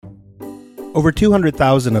Over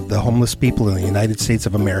 200,000 of the homeless people in the United States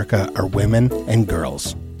of America are women and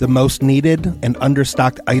girls. The most needed and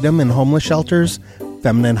understocked item in homeless shelters,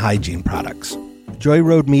 feminine hygiene products. Joy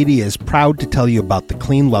Road Media is proud to tell you about the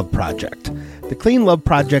Clean Love Project. The Clean Love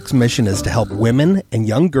Project's mission is to help women and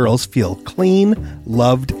young girls feel clean,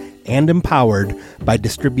 loved, and empowered by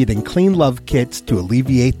distributing Clean Love kits to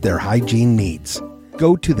alleviate their hygiene needs.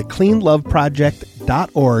 Go to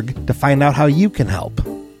thecleanloveproject.org to find out how you can help.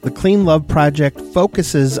 The Clean Love Project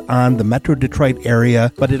focuses on the Metro Detroit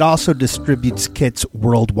area, but it also distributes kits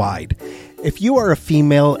worldwide. If you are a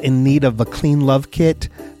female in need of a Clean Love kit,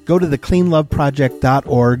 go to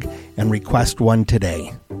thecleanloveproject.org and request one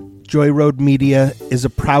today. Joy Road Media is a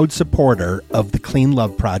proud supporter of the Clean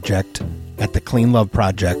Love Project at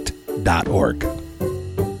thecleanloveproject.org.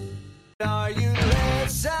 Are you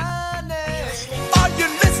listening? Are you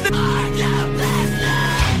listening? Are you listening?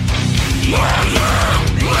 Yo, are you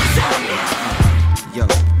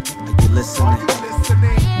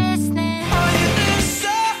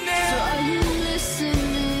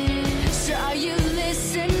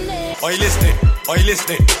listening? Are you listening? Are you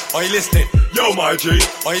listening? Are you listening? Yo, my G.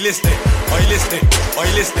 Are you listening? Are you listening? Are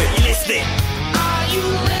you listening? Are you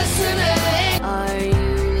listening? Are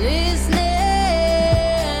you listening?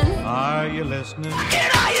 Are you listening? Are you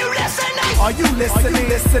listening? Are you listening? Are you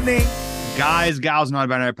listening? Guys, gals,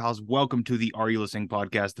 non-binary pals, welcome to the Are You Listening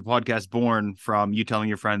podcast, the podcast born from you telling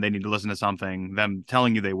your friend they need to listen to something, them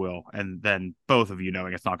telling you they will, and then both of you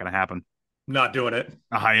knowing it's not going to happen. Not doing it.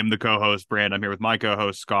 I am the co-host, Brand. I'm here with my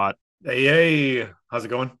co-host, Scott. Hey, how's it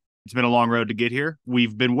going? It's been a long road to get here.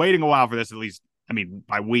 We've been waiting a while for this, at least. I mean,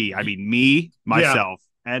 by we, I mean me, myself,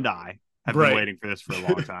 and I have been waiting for this for a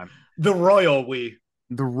long time. The royal we.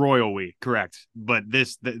 The royal we, correct. But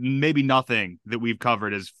maybe nothing that we've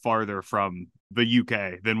covered is farther from the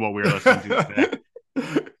UK than what we're listening to today.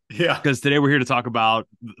 Yeah. Because today we're here to talk about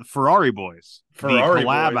Ferrari Boyz, Ferrari the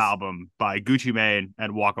collab Boyz. album by Gucci Mane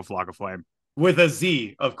and Waka Flocka Flame. With a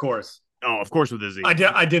Z, of course. Oh, of course with a Z.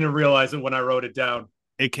 I didn't realize it when I wrote it down.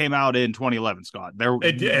 It came out in 2011, Scott. It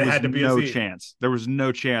was had to be no a Z. chance. There was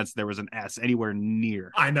no chance there was an S anywhere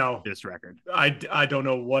near I know. this record. I don't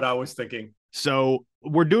know what I was thinking. So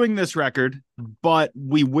we're doing this record, but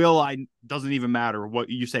doesn't even matter what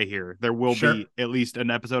you say here. There will be at least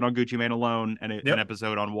an episode on Gucci Mane alone and an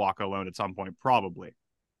episode on Waka alone at some point, probably.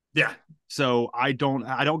 Yeah. So I don't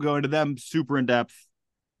go into them super in depth,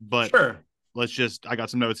 but I got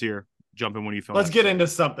some notes here. Jump in when you feel Let's get into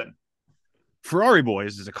something. Ferrari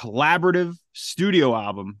Boyz is a collaborative studio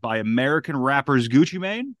album by American rappers Gucci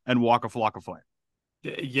Mane and Waka Flocka Flame.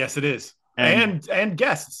 Yes, it is. And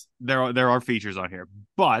guests. There are features on here.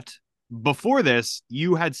 But before this,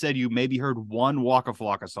 you had said you maybe heard one Waka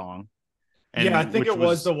Flocka song. I think it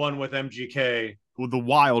was the one with MGK. The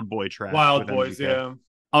Wild Boy track. Wild Boys, MGK. yeah.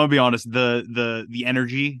 I'm gonna be honest, the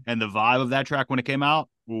energy and the vibe of that track when it came out,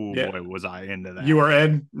 boy, was I into that. You were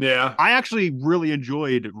in? Yeah. I actually really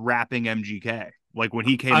enjoyed rapping MGK. Like when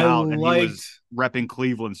he came out and he was repping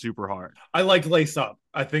Cleveland super hard. I liked Lace Up.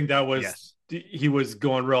 I think that was he was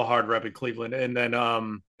going real hard repping Cleveland. And then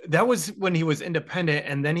that was when he was independent,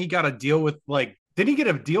 and then he got a deal with did he get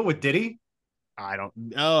a deal with Diddy? I don't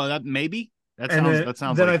that maybe. That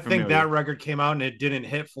sounds then like I think familiar. that record came out and it didn't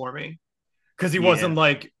hit for me. Because he wasn't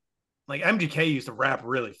like MGK used to rap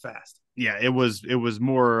really fast. Yeah, it was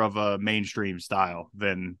more of a mainstream style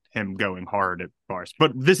than him going hard at bars.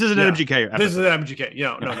 But this isn't an MGK episode. This is an MGK.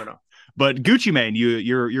 No. But Gucci Mane,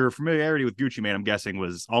 your familiarity with Gucci Mane, I'm guessing,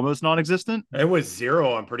 was almost non-existent. It was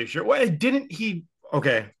zero, I'm pretty sure. Well, didn't he?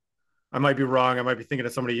 Okay, I might be wrong. I might be thinking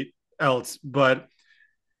of somebody else. But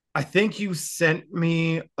I think you sent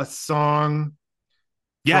me a song.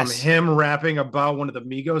 Yes. From him rapping about one of the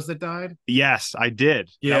Migos that died? Yes, I did.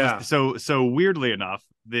 Yeah. So weirdly enough,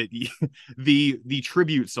 that the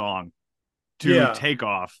tribute song to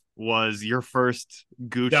Takeoff was your first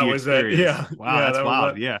Gucci experience. Yeah. Wow, that's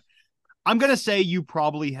wild. Yeah. I'm gonna say you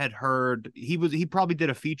probably had heard he probably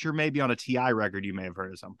did a feature maybe on a T.I. record you may have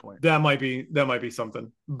heard at some point. That might be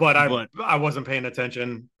something. But I wasn't paying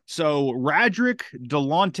attention. So Radrick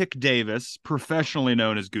Delontic Davis, professionally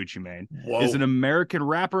known as Gucci Mane, is an American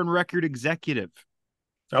rapper and record executive.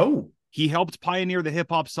 Oh. He helped pioneer the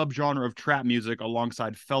hip-hop subgenre of trap music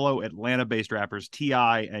alongside fellow Atlanta-based rappers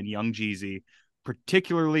T.I. and Young Jeezy,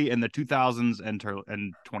 particularly in the 2000s and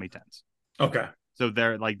 2010s. Okay. So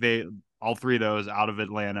all three of those out of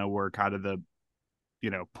Atlanta were kind of the,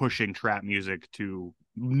 pushing trap music to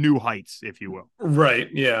new heights, if you will. Right,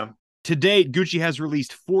 yeah. To date, Gucci has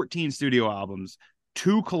released 14 studio albums,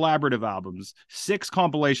 2 collaborative albums, 6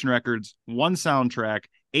 compilation records, 1 soundtrack,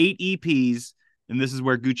 8 EPs, and this is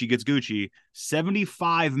where Gucci gets Gucci,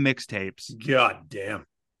 75 mixtapes. God damn.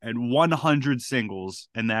 And 100 singles,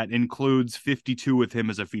 and that includes 52 with him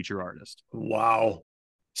as a feature artist. Wow.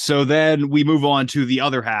 So then we move on to the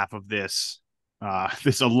other half of this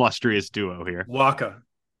this illustrious duo here. Waka.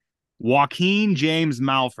 Joaquin James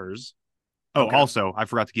Malphurs. Oh, Okay. also, I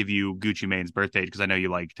forgot to give you Gucci Mane's birthday because I know you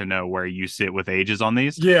like to know where you sit with ages on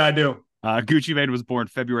these. Yeah, I do. Gucci Mane was born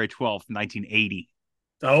February 12th, 1980.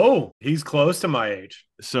 Oh, he's close to my age.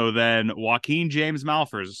 So then Joaquin James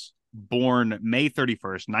Malphurs, born May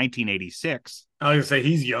 31st, 1986. I was going to say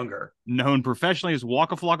he's younger. Known professionally as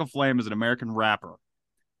Waka Flocka Flame, is an American rapper.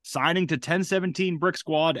 Signing to 1017 Brick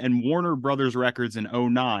Squad and Warner Brothers Records in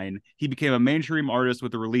 2009, he became a mainstream artist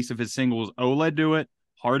with the release of his singles "Ola Do It,"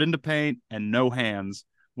 "Hardened to Paint," and "No Hands,"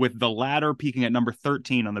 with the latter peaking at number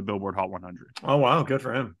 13 on the Billboard Hot 100. Oh, wow. Good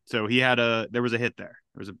for him. So there was a hit there.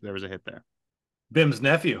 There was a hit there. Bim's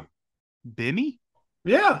nephew. Bimmy?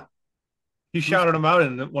 Yeah. He shouted him out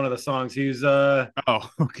in one of the songs. He's Oh,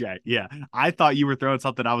 okay. Yeah. I thought you were throwing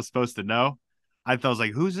something I was supposed to know. I thought I was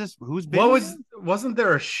like, who's this? Who's Bimmy? Wasn't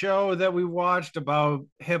there a show that we watched about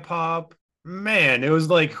hip hop? Man, it was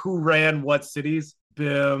like who ran what cities?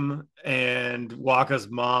 Bim and Waka's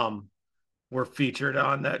mom were featured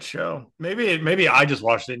on that show. Maybe I just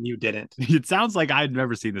watched it and you didn't. It sounds like I'd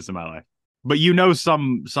never seen this in my life. But you know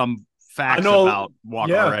some facts know, about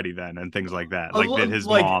Waka yeah. already then and things like that. Like that his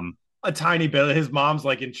like, mom. A tiny bit. His mom's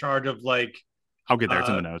like in charge of like. I'll get there. It's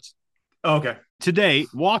in the notes. Okay. To date,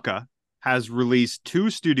 Waka has released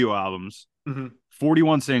 2 studio albums,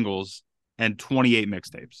 41 singles, and 28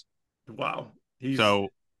 mixtapes. Wow. He's so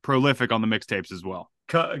prolific on the mixtapes as well.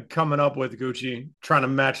 Coming up with Gucci, trying to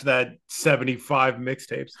match that 75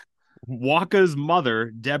 mixtapes. Waka's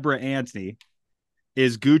mother, Deborah Anthony,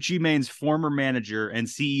 is Gucci Mane's former manager and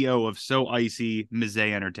CEO of So Icy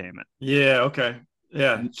Mizé Entertainment. Yeah, okay.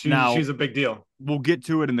 Yeah, she's a big deal. We'll get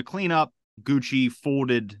to it in the cleanup. Gucci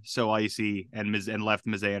folded So Icy and left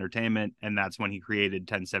Mizé Entertainment, and that's when he created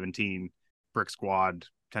 1017 Brick Squad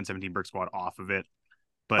off of it.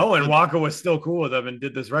 But and Waka was still cool with them and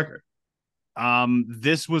did this record.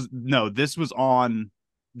 This was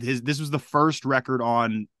the first record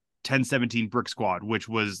on 1017 Brick Squad, which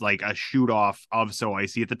was like a shoot off of So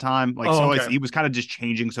Icy at the time. Like Icy, he was kind of just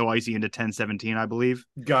changing So Icy into 1017, I believe.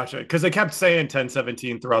 Gotcha. Because they kept saying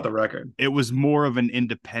 1017 throughout the record. It was more of an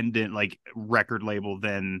independent like record label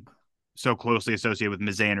than so closely associated with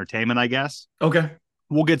Mizé Entertainment, I guess. Okay.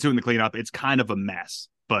 We'll get to it in the cleanup. It's kind of a mess,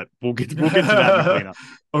 but we'll get to that in the cleanup.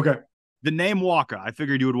 Okay. The name Waka, I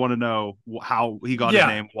figured you would want to know how he got his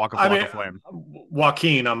name, Waka Flocka Flame.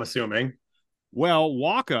 Joaquin, I'm assuming. Well,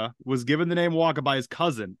 Waka was given the name Waka by his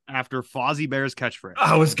cousin after Fozzie Bear's catchphrase.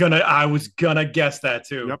 I was gonna guess that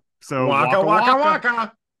too. Yep. So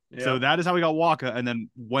Waka. Yeah. So that is how he got Waka. And then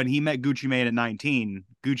when he met Gucci Mane at 19,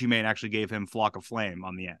 Gucci Mane actually gave him Flocka Flame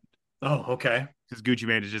on the end. Oh, okay. Because Gucci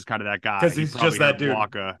Mane is just kind of that guy. Because he's just that dude.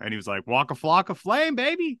 Waka, and he was like, Waka Flocka Flame,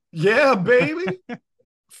 baby. Yeah, baby.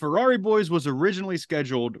 Ferrari Boyz was originally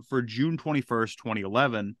scheduled for June 21st,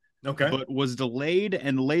 2011. Okay. But was delayed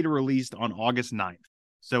and later released on August 9th.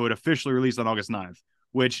 So it officially released on August 9th,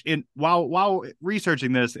 which while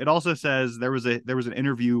researching this, it also says there was an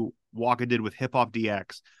interview Waka did with Hip Hop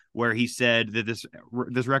DX where he said that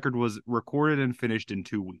this record was recorded and finished in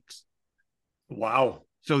 2 weeks. Wow.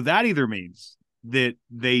 So that either means that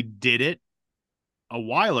they did it a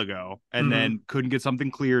while ago and then couldn't get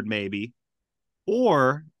something cleared maybe,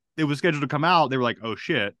 or it was scheduled to come out. They were like, oh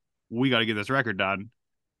shit, we got to get this record done.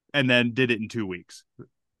 And then did it in 2 weeks.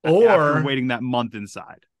 Or after waiting that month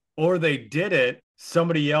inside. Or they did it.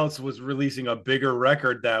 Somebody else was releasing a bigger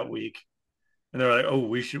record that week. And they're like, oh,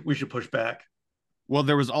 we should push back. Well,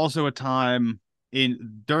 there was also a time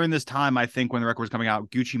during this time, I think when the record was coming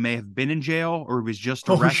out, Gucci may have been in jail or was just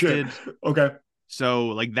arrested. Okay. So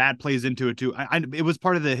like that plays into it too. It was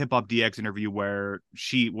part of the Hip Hop DX interview where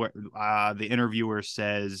the interviewer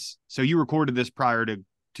says, so you recorded this prior to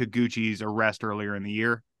Gucci's arrest earlier in the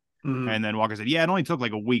year. Mm-hmm. And then Waka said, yeah, it only took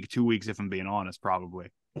like a week, 2 weeks, if I'm being honest,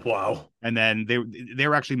 probably. Wow. And then they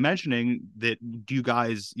were actually mentioning that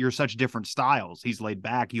you're such different styles. He's laid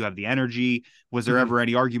back. You have the energy. Was there ever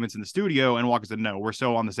any arguments in the studio? And Waka said, no, we're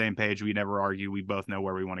so on the same page. We never argue. We both know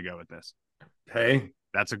where we want to go with this. Hey,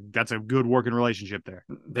 that's a good working relationship there.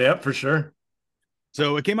 Yeah, for sure.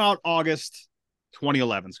 So it came out August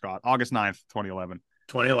 2011, Scott, August 9th, 2011.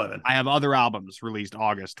 2011. I have other albums released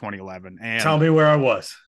August 2011. And tell me where I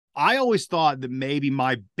was. I always thought that maybe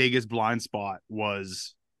my biggest blind spot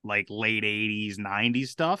was like late 80s, 90s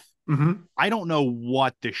stuff. Mm-hmm. I don't know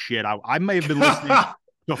what the shit I may have been listening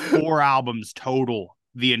to 4 albums total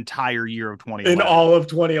the entire year of In 2011. all of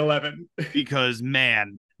 2011. Because,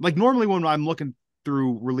 man, like normally when I'm looking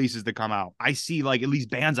through releases that come out, I see like at least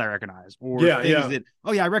bands I recognize or things that,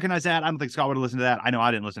 oh yeah, I recognize that. I don't think Scott would have listened to that. I know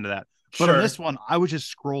I didn't listen to that. But on this one, I was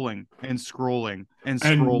just scrolling and scrolling and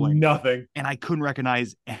scrolling. And nothing. And I couldn't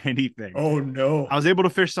recognize anything. Oh, no. I was able to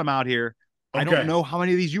fish some out here. Okay. I don't know how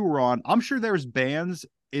many of these you were on. I'm sure there's bands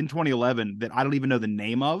in 2011 that I don't even know the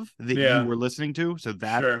name of that you were listening to. So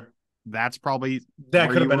that's probably that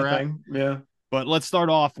could have been a thing. Yeah. But let's start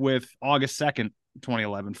off with August 2nd,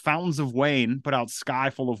 2011. Fountains of Wayne put out Sky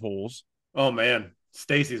Full of Holes. Oh, man.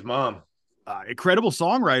 Stacy's mom. Incredible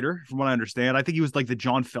songwriter, from what I understand. I think he was like the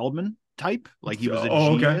John Feldman type. Like he was a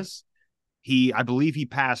genius. I believe he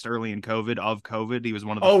passed early in COVID. He was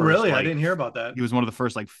one of the first, really? Like, I didn't hear about that. He was one of the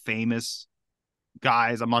first like famous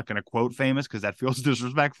guys. I'm not going to quote famous because that feels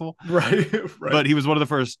disrespectful. Right. But he was one of the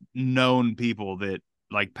first known people that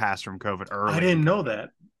like passed from COVID early. I didn't know that.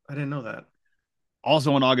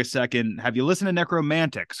 Also on August 2nd, have you listened to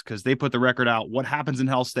Necromantics? Because they put the record out, What Happens in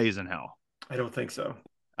Hell Stays in Hell. I don't think so.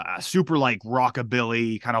 Super like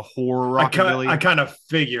rockabilly, kind of horror rockabilly. I kind of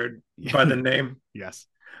figured by the name. Yes.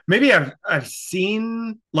 Maybe I've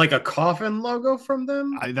seen like a coffin logo from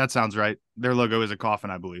them. That sounds right. Their logo is a coffin,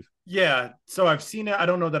 I believe. Yeah. So I've seen it. I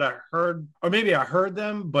don't know that I heard, or maybe I heard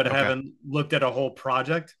them, but haven't looked at a whole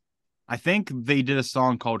project. I think they did a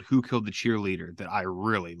song called Who Killed the Cheerleader that I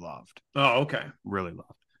really loved. Oh, okay. Really loved.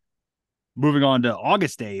 Moving on to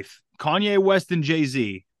August 8th, Kanye West and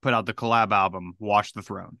Jay-Z put out the collab album, Watch the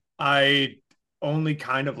Throne. I only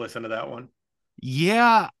kind of listened to that one.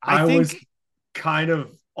 Yeah, I think was kind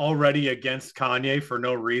of already against Kanye for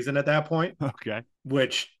no reason at that point. Okay.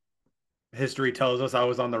 Which history tells us I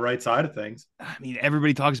was on the right side of things. I mean,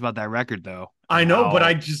 everybody talks about that record, though. I know, but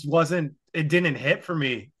I just wasn't, it didn't hit for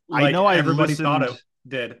me. Like I know everybody thought it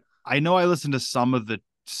did. I know I listened to some of the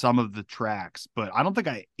tracks, but I don't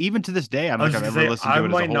think even to this day, I don't think I've ever listened to it as a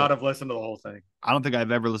whole. I might not have listened to the whole thing. I don't think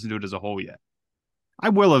I've ever listened to it as a whole yet. I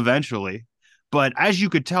will eventually, but as you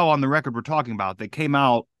could tell on the record we're talking about, that came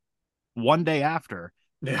out one day after,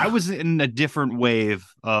 I was in a different wave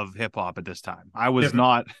of hip hop at this time. I was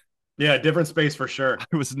not. Yeah, different space for sure.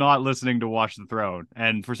 I was not listening to Watch the Throne,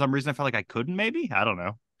 and for some reason I felt like I couldn't. Maybe I don't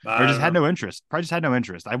know. Or just had no interest. Probably just had no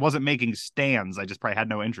interest. I wasn't making stands. I just probably had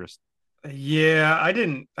no interest. Yeah, I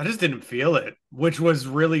just didn't feel it, which was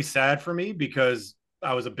really sad for me because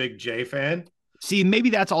I was a big Jay fan. See, maybe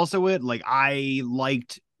that's also it. Like I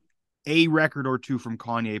liked a record or two from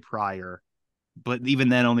Kanye prior, but even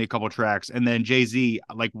then only a couple tracks. And then Jay-Z,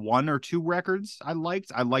 like 1 or 2 records I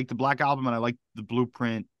liked. I liked the Black Album and I liked the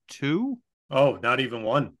Blueprint 2. Oh, not even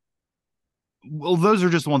 1. Well, those are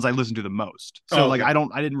just the ones I listened to the most. So like I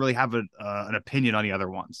didn't really have an opinion on the other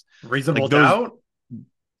ones. Reasonable Doubt?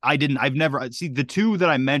 I've never see the 2 that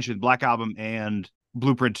I mentioned, Black Album and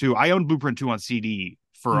Blueprint 2. I owned Blueprint 2 on CD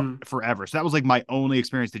for forever. So that was like my only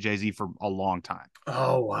experience to Jay-Z for a long time.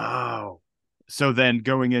 Oh, wow. So then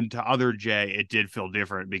going into other Jay, it did feel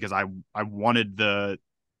different because I wanted the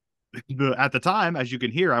at the time, as you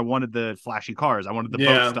can hear, I wanted the flashy cars. I wanted the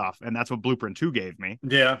boat stuff. And that's what Blueprint 2 gave me.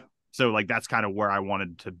 Yeah. So like that's kind of where I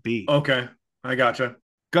wanted to be. Okay. I gotcha.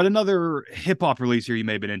 Got another hip-hop release here you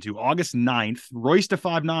may have been into. August 9th, Royce da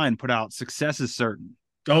 5'9" put out Success Is Certain.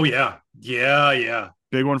 Oh, yeah. Yeah.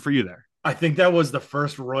 Big one for you there. I think that was the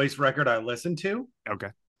first Royce record I listened to.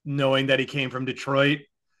 Okay. Knowing that he came from Detroit,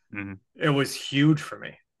 it was huge for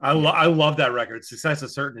me. I love that record. Success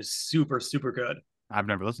Is Certain is super, super good. I've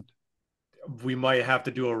never listened. We might have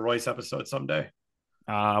to do a Royce episode someday.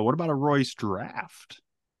 What about a Royce draft?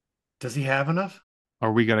 Does he have enough?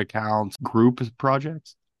 Are we going to count group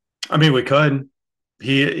projects? I mean, we could.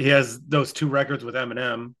 He has those 2 records with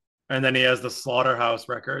Eminem, and then he has the Slaughterhouse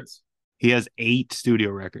records. He has 8 studio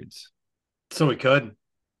records. So we could.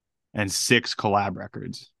 And 6 collab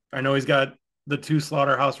records. I know he's got the 2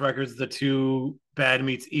 Slaughterhouse records, the 2 Bad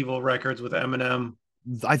Meets Evil records with Eminem.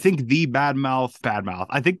 I think the Badmouth.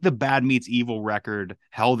 I think the Bad Meets Evil record,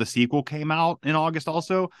 Hell, the sequel, came out in August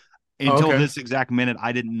also. Until this exact minute,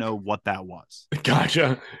 I didn't know what that was.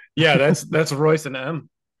 Gotcha. Yeah, that's Royce and M.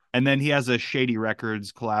 And then he has a Shady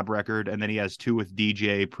Records collab record, and then he has 2 with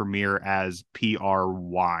DJ Premier as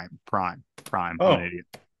PRY Prime. Oh, I'm an idiot.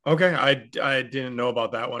 Okay, I didn't know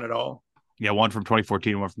about that one at all. Yeah, one from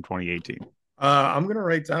 2014, one from 2018. I'm gonna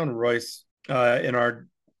write down Royce in our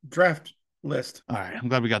draft list. All right, I'm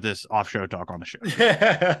glad we got this off-show talk on the show.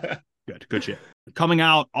 Good shit. Coming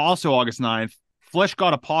out also August 9th, Flesh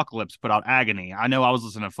God Apocalypse put out Agony. I know I was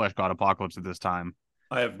listening to Flesh God Apocalypse at this time.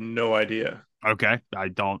 I have no idea. Okay. I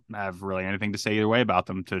don't have really anything to say either way about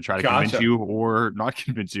them to try to convince you or not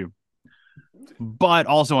convince you. But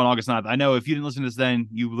also on August 9th, I know if you didn't listen to this then,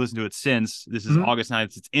 you listened to it since. This is August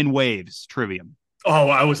 9th. It's In Waves, Trivium. Oh,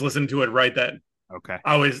 I was listening to it right then. Okay.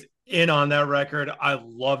 I was in on that record. I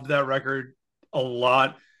loved that record a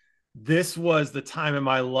lot. This was the time in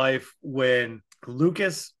my life when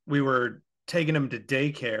Lucas, we were taking him to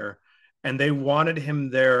daycare and they wanted him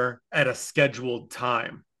there at a scheduled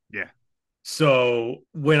time. Yeah. So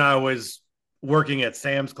when I was working at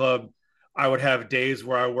Sam's Club, I would have days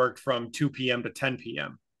where I worked from 2 p.m. to 10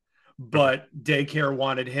 p.m. But daycare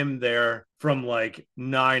wanted him there from like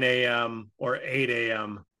 9 a.m. or 8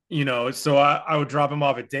 a.m. So I would drop him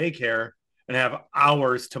off at daycare and have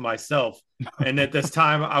hours to myself. And at this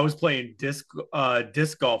time, I was playing disc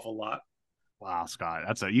golf a lot. Wow, Scott,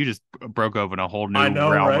 you just broke open a whole new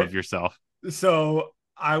realm right? Of yourself. So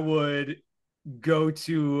I would go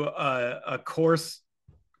to a course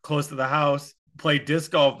close to the house, play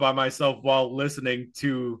disc golf by myself while listening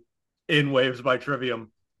to In Waves by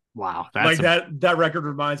Trivium. Wow, that record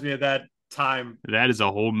reminds me of that time. That is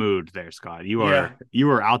a whole mood there, Scott. You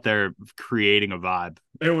are out there creating a vibe.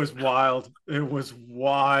 It was wild.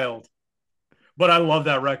 But I love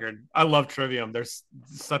that record. I love Trivium. They're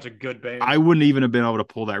such a good band. I wouldn't even have been able to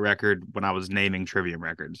pull that record when I was naming Trivium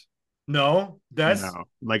records. No,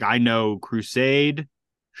 like I know Crusade,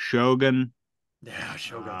 Shogun. Yeah,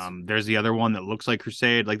 Shogun. There's the other one that looks like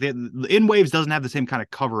Crusade. Like In Waves doesn't have the same kind of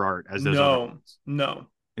cover art as those other ones. No.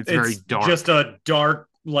 It's very dark. Just a dark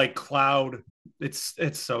like cloud. It's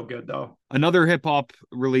so good though. Another hip hop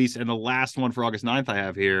release, and the last one for August 9th I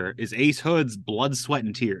have here is Ace Hood's Blood, Sweat,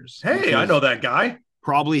 and Tears. Hey, I know that guy.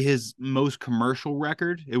 Probably his most commercial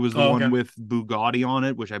record. It was the one with Bugatti on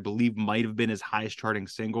it, which I believe might have been his highest charting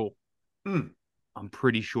single. I'm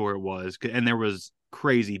pretty sure it was. And there was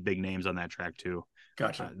crazy big names on that track too.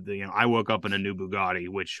 Gotcha. I woke up in a new Bugatti,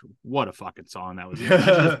 which what a fucking song that was.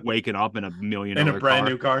 Just waking up in a $1 million in a brand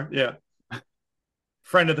new car. Yeah.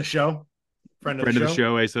 Friend of the show. Friend of the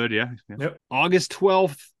show, Ace Hood, yeah. Yep. August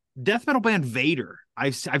 12th, death metal band Vader.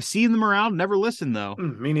 I've seen them around, never listened though.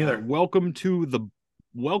 Me neither. Welcome to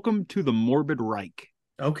the Morbid Reich.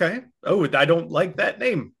 Okay. Oh, I don't like that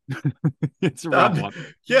name. It's a rough one.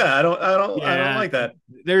 Yeah, I don't like that.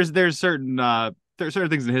 There's certain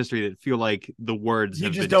things in history that feel like the words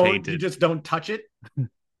have been tainted. You just don't touch it.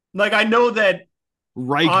 Like I know that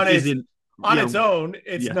Reich on its own,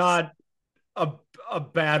 it's not a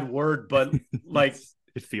bad word, but like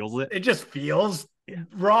it feels it. It just feels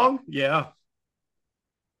wrong. Yeah.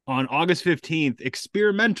 On August 15th,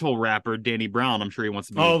 experimental rapper Danny Brown. I'm sure he wants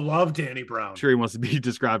to be. Oh, love Danny Brown. I'm sure he wants to be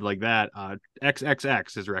described like that.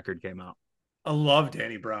 XXX, his record came out. I love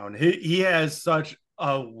Danny Brown. He has such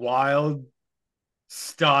a wild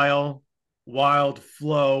style, wild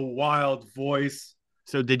flow, wild voice.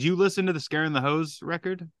 So, did you listen to the Scaring the Hose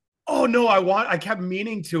record? Oh no, I kept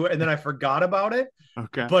meaning to, and then I forgot about it.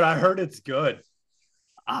 Okay, but I heard it's good.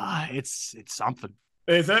 It's something.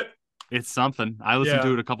 Is it? It's something. I listened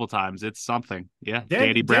to it a couple times. It's something. Yeah.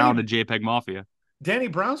 Danny Brown and JPEG Mafia. Danny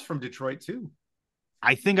Brown's from Detroit too.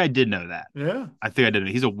 I think I did know that. Yeah. I think I did.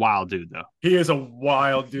 He's a wild dude though. He is a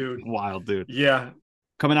wild dude. Wild dude. Yeah.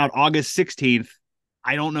 Coming out August 16th.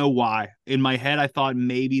 I don't know why. In my head, I thought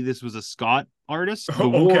maybe this was a Scott artist. The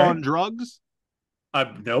War on Drugs.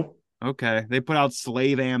 Nope. Okay. They put out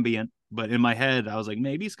Slave Ambient. But in my head, I was like,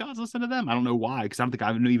 maybe Scott's listening to them. I don't know why, because I don't think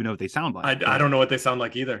I even know what they sound like. I don't know what they sound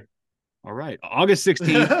like either. All right. August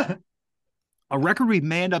 16th, a record we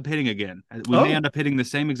may end up hitting again. We may end up hitting the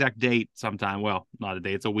same exact date sometime. Well, not a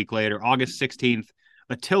day. It's a week later. August 16th,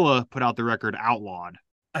 Attila put out the record Outlawed.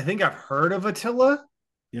 I think I've heard of Attila.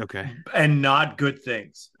 Okay. And not good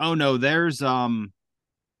things. Oh, no. There's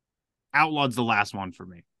Outlawed's the last one for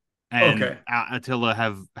me. And Attila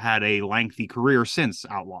have had a lengthy career since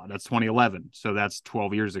Outlaw. That's 2011. So that's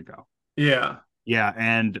 12 years ago. Yeah. Yeah.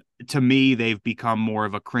 And to me, they've become more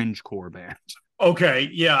of a cringe core band. Okay.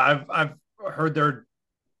 Yeah. I've heard their.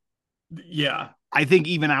 Yeah. I think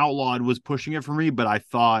even Outlawed was pushing it for me, but I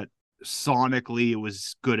thought sonically it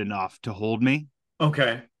was good enough to hold me.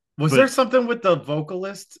 Okay. Was there something with the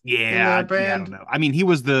vocalist in that band? Yeah, I don't know. I mean, he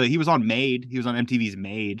was on Made. He was on MTV's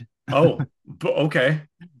Made. Oh, okay.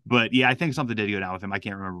 But yeah, I think something did go down with him. I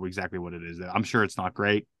can't remember exactly what it is. I'm sure it's not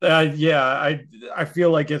great. Yeah, I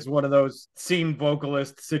feel like it's one of those scene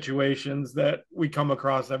vocalist situations that we come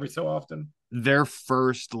across every so often. Their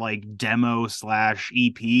first like demo /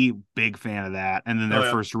 EP, big fan of that. And then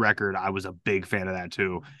their first record, I was a big fan of that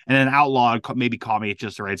too. And then Outlaw maybe caught me at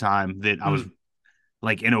just the right time that I was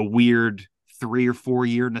like in a weird 3 or 4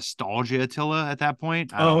 year nostalgia Attila at that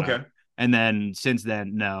point. Okay. And then since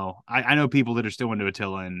then, no. I know people that are still into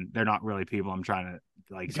Attila, and they're not really people I'm trying to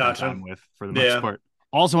like spend Gotcha. time with for the Yeah. most part.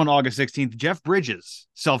 Also on August 16th, Jeff Bridges,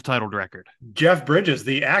 self-titled record. Jeff Bridges,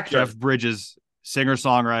 the actor. Jeff Bridges,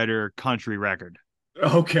 singer-songwriter, country record.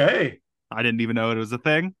 Okay. I didn't even know it was a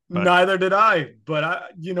thing. But Neither did I,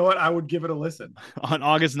 but you know what? I would give it a listen. on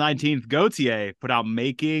August 19th, Gautier put out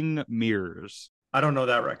Making Mirrors. I don't know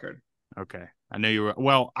that record. Okay. I know you were,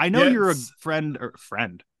 well, I know you're a Yes. friend.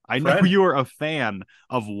 I know Friend? you were a fan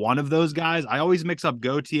of one of those guys. I always mix up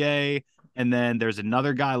Gautier, and then there's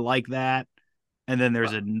another guy like that. And then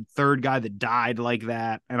there's a third guy that died like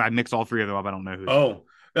that. And I mix all three of them up. I don't know who. Oh,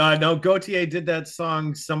 no, Gautier did that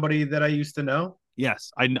song, Somebody That I Used to Know.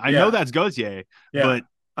 Yes, I Yeah. know that's Gautier, Yeah. but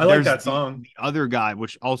I like there's that song. The other guy,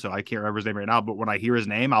 which also I can't remember his name right now, but when I hear his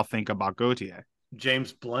name, I'll think about Gautier.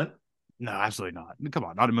 James Blunt. No, absolutely not. Come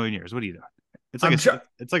on, not a million years. What are you doing? It's I'm like try-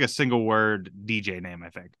 it's like a single word DJ name, I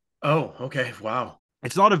think. Oh, okay. Wow.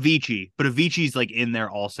 It's not Avicii, but Avicii's like in there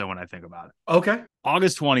also when I think about it. Okay.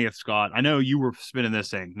 August 20th, Scott. I know you were spinning this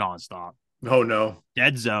thing nonstop. Oh, no.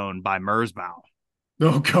 Dead Zone by Merzbow.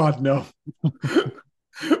 Oh, God, no.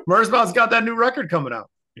 Merzbow's got that new record coming out.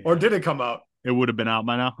 Or did it come out? It would have been out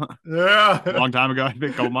by now. Yeah. A long time ago, I think,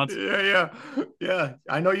 a couple months. Yeah.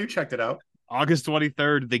 I know you checked it out. August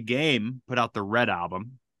 23rd, The Game put out the Red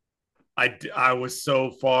album. I was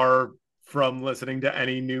so far from listening to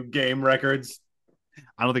any new Game records.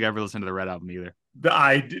 I don't think I ever listened to the Red album either.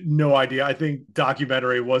 No idea. I think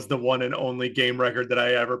Documentary was the one and only Game record that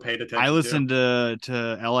I ever paid attention to. I listened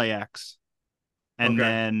to LAX, and Okay.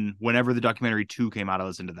 then whenever the Documentary 2 came out, I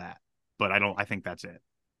listened to that. But I think that's it.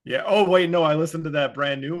 Yeah. Oh, wait, no, I listened to that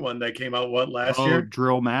brand new one that came out, last year?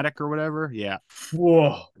 Drillmatic or whatever? Yeah.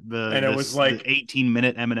 Whoa. And it was like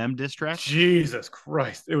 18-minute Eminem diss track. Jesus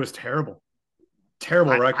Christ. It was terrible.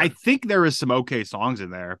 Terrible record. I think there is some okay songs in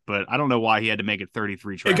there, but I don't know why he had to make it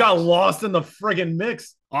 33 tracks. It got lost in the friggin'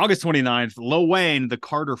 mix. August 29th, Lil Wayne, The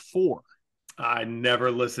Carter 4. I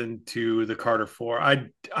never listened to the Carter 4.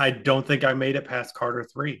 I don't think I made it past Carter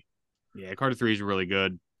 3. Yeah, Carter 3 is really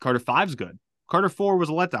good. Carter 5's good. Carter 4 was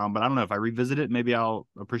a letdown, but I don't know if I revisit it, maybe I'll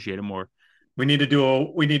appreciate it more. We need to do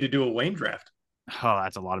a Wayne draft. Oh,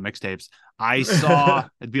 that's a lot of mixtapes. I saw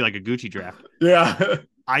it'd be like a Gucci draft. Yeah.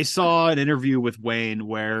 I saw an interview with Wayne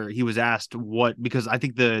where he was asked because I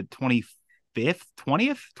think the 20th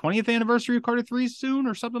anniversary of Carter 3 is soon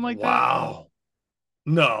or something like that. Wow.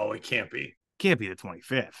 No, it can't be. Can't be the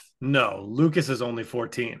 25th. No, Lucas is only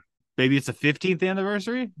 14. Maybe it's the 15th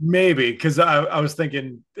anniversary. Maybe, because I was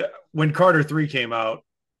thinking when Carter 3 came out,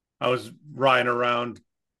 I was riding around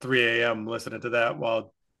 3 a.m. listening to that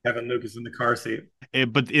while having Lucas in the car seat.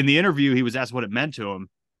 But in the interview, he was asked what it meant to him.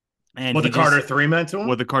 And What the Carter 3 meant to him?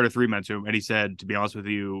 What the Carter 3 meant to him. And he said, to be honest with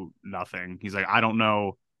you, nothing. He's like, I don't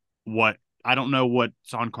know what's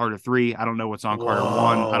on Carter 3. I don't know what's on Carter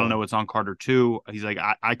 1. I don't know what's on Carter 2. He's like,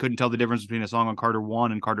 I couldn't tell the difference between a song on Carter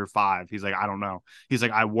 1 and Carter 5. He's like, I don't know. He's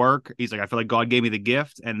like, I work. He's like, I feel like God gave me the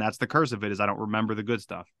gift, and that's the curse of it, is I don't remember the good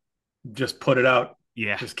stuff. Just put it out.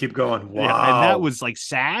 Yeah. Just keep going. Wow. Yeah, and that was like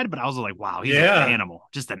sad, but I was like, wow, he's an animal.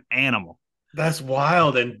 Just an animal. That's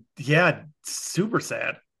wild. And yeah, super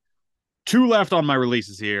sad. 2 left on my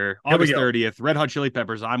releases here. Here we August go. 30th, Red Hot Chili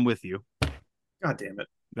Peppers, I'm With You. God damn it.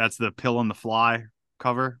 That's the Pill on the Fly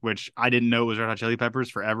cover, which I didn't know it was Red Hot Chili Peppers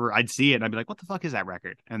forever. I'd see it and I'd be like, what the fuck is that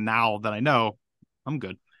record? And now that I know, I'm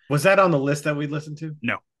good. Was that on the list that we listened to?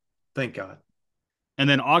 No. Thank God. And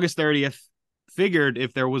then August 30th, figured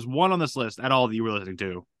if there was one on this list at all that you were listening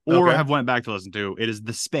to, or Okay. have went back to listen to, it is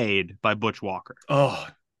The Spade by Butch Walker. Oh,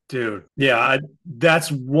 dude. Yeah, that's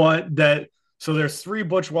one that. So there's 3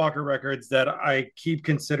 Butch Walker records that I keep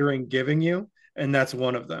considering giving you, and that's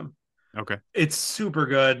one of them. Okay. It's super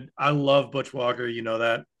good. I love Butch Walker. You know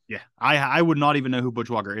that. Yeah. I would not even know who Butch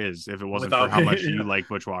Walker is if it wasn't Without- for how much yeah. you like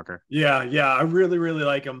Butch Walker. Yeah. I really, really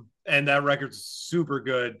like him. And that record's super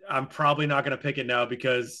good. I'm probably not going to pick it now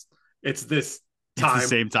because it's this time. It's the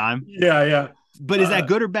same time. Yeah. But is that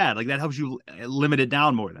good or bad? Like that helps you limit it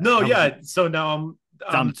down more. Then. No, Helps yeah. you So now I'm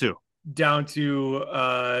down to 2. down to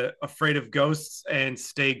Afraid of Ghosts and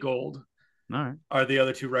Stay Gold All right. are the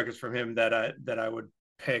other 2 records from him that I would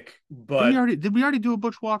pick. Did But we already do a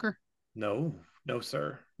Butch Walker? no,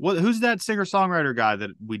 sir. Who's that singer-songwriter guy that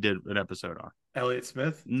we did an episode on? Elliott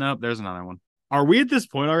Smith. Nope, there's another one. Are we at this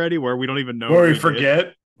point already where we don't even know? Or who we did?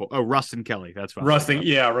 forget. Oh, Rustin Kelly. That's fine. Rustin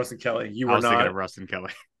Kelly. You I were was thinking of not. Rustin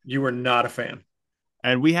Kelly. You were not a fan.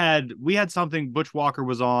 And we had something Butch Walker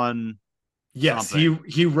was on. Yes, Something.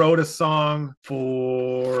 he wrote a song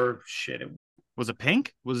for shit. Was it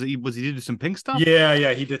Pink? Was he do some Pink stuff?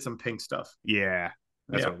 Yeah, he did some Pink stuff. Yeah.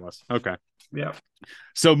 That's Yeah. what it was. Okay. Yeah.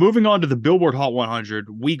 So moving on to the Billboard Hot 100,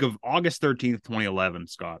 week of August 13th, 2011,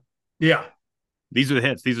 Scott. Yeah. These are the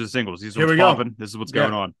hits. These are the singles. These are Here what's we go. popping. This is what's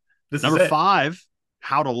going on. This Number is it. 5,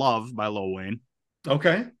 How to Love by Lil Wayne.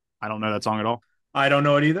 Okay. I don't know that song at all. I don't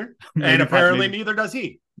know it either. Maybe And if apparently maybe- neither does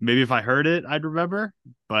he. Maybe if I heard it, I'd remember.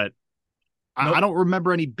 But Nope. I don't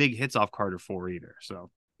remember any big hits off Carter 4 either. So,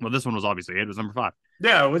 well, this one was obviously it. It was number 5.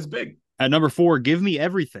 Yeah, it was big. At number 4, Give Me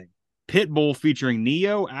Everything. Pitbull featuring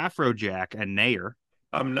Neo, Afrojack, and Nair.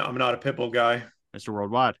 I'm not a Pitbull guy. Mr.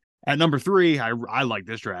 Worldwide. At number 3, I like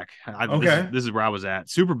this track. Okay. This is where I was at.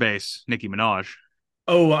 Super Bass, Nicki Minaj.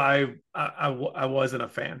 Oh, I wasn't a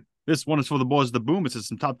fan. This one is for the boys of the boom. It says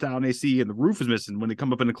some top down AC and the roof is missing. When they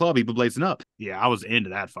come up in the club, he be blazing up. Yeah, I was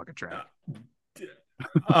into that fucking track.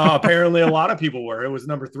 Apparently a lot of people were. It was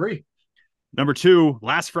number 3. Number 2,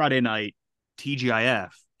 Last Friday Night, TGIF,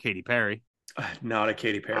 Katy Perry. Not a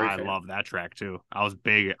Katy Perry I fan. love that track too. I was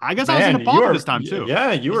big. I guess I was Man, in the pop this time too.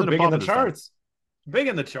 Yeah, you I was were into big pop in the this time. charts. Big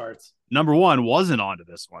in the charts. Number 1 wasn't onto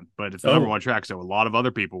this one, but it's the Oh. number 1 track, so a lot of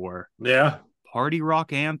other people were. Yeah. Party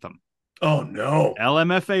Rock Anthem, Oh no.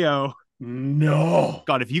 LMFAO. No.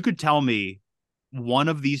 God, if you could tell me one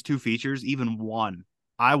of these 2 features, even one,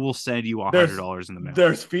 I will send you There's- $100 in the mail.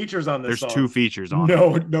 There's features on this There's song. 2 features on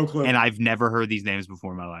it, No clue. and I've never heard these names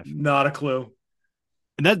before in my life. Not a clue.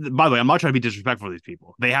 And that, by the way, I'm not trying to be disrespectful to these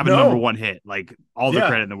people. They have a No. number 1 hit, like all the Yeah.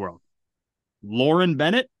 credit in the world. Lauren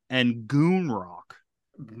Bennett and Goon Rock.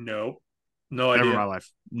 Nope. No Never idea. in my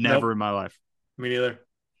life. Never in my life. Me neither.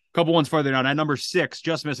 Couple ones further down. At number 6,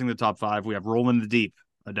 just missing the top 5, we have Rollin' in the Deep,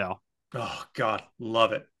 Adele. Oh God,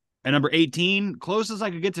 love it. At number 18, closest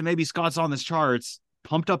I could get to maybe Scott's on this charts,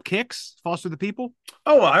 Pumped Up Kicks, Foster the People.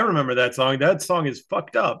 Oh, I remember that song. That song is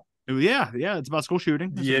fucked up. Yeah, it's about school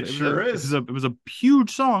shooting. Yeah, it sure is. It was a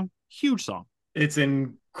huge song. It's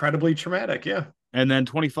incredibly traumatic. Yeah. And then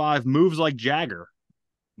 25, Moves Like Jagger,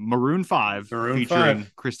 Maroon 5, Maroon featuring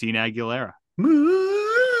 5. Christina Aguilera.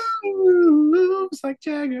 Moves like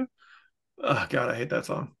Jagger. Oh God, I hate that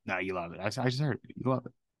song. Nah, you love it. I just heard it. You love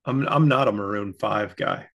it. I'm not a Maroon 5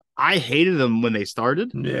 guy. I hated them when they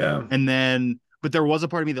started. Yeah. And then, but there was a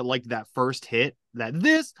part of me that liked that first hit, that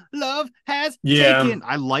This Love Has Yeah. Taken.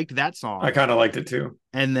 I liked that song. I kind of liked it too.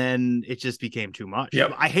 And then it just became too much.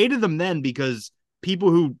 Yep. I hated them then because people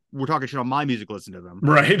who were talking shit on my music listened to them.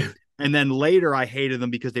 Right. And then later I hated them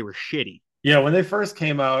because they were shitty. Yeah, when they first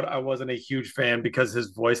came out, I wasn't a huge fan because his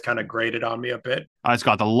voice kind of grated on me a bit.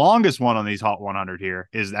 Scott, the longest one on these Hot 100 here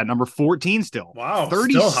is at number 14 still. Wow,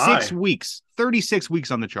 36 still high. weeks. 36 weeks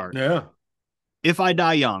on the chart. Yeah. If I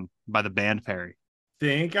Die Young by the band Perry.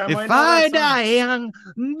 Think I If might know I that song. die young,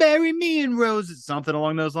 bury me in roses. Something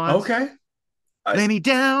along those lines. Okay. Lay me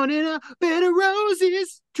down in a bed of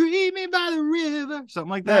roses. Treat me by the river. Something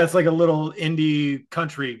like Yeah, that. it's like a little indie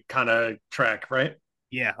country kind of track, right?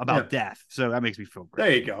 Yeah, about death. So that makes me feel great.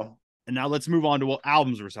 There you go. And now let's move on to what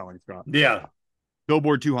albums we're selling, Scott. Yeah.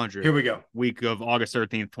 Billboard 200. Here we go. Week of August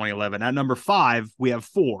 13th, 2011. At number 5, we have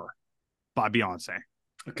 4 by Beyonce.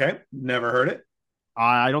 Okay. Never heard it.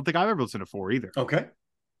 I don't think I've ever listened to 4 either. Okay.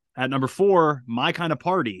 At number 4, My Kind of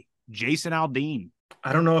Party, Jason Aldean.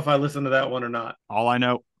 I don't know if I listened to that one or not. All I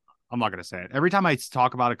know, I'm not going to say it. Every time I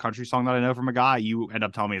talk about a country song that I know from a guy, you end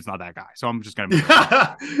up telling me it's not that guy. So I'm just going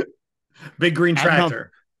to. Big Green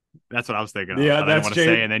Tractor. That's what I was thinking. Yeah, I didn't want to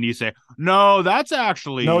say, and then you say, "No, that's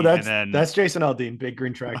actually." No, and then, that's Jason Aldean, Big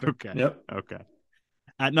Green Tractor. Okay. Yep. Okay.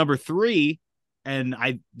 At number 3, and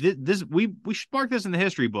we should mark this in the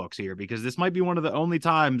history books here because this might be one of the only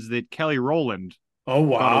times that Kelly Rowland Oh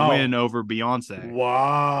got wow. a win over Beyonce.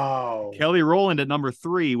 Wow. Kelly Rowland at number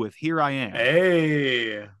 3 with "Here I Am."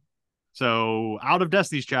 Hey. So out of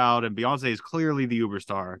Destiny's Child, and Beyonce is clearly the uber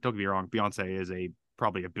star. Don't get me wrong, Beyonce is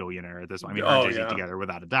probably a billionaire at this point. I mean, her Oh, and Jay-Z yeah. together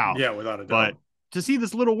without a doubt. Yeah, without a doubt. But to see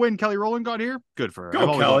this little win Kelly Rowland got here, good for her. Go, I've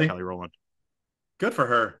always Kelly. loved Kelly Rowland. Good for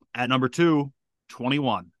her. At number 2,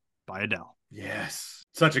 21 by Adele. Yes.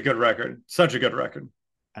 Such a good record. Such a good record.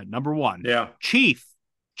 At number 1, Yeah. Chief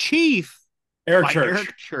Eric by Church.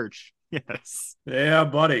 Eric Church. Yes. Yeah,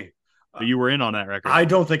 buddy. So you were in on that record. I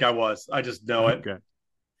don't think I was. I just know it. Okay.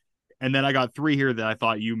 And then I got 3 here that I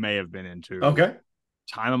thought you may have been into. Okay.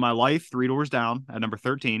 Time of My Life, 3 Doors Down at number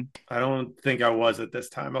 13. I don't think I was at this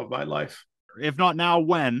time of my life. If not now,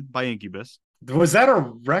 When by Incubus. Was that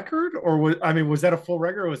a record or was that a full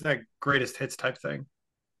record or was that greatest hits type thing?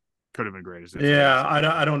 Could have been greatest. Yeah,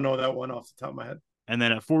 I don't know that one off the top of my head. And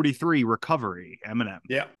then at 43, Recovery, Eminem.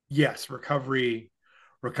 Yeah. Yes, Recovery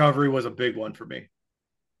was a big one for me.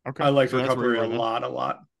 Okay. I like So that's where Recovery you a are then.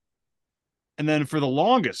 lot. And then for the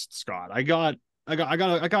longest, Scott, I got like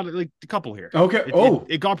a couple here. Okay.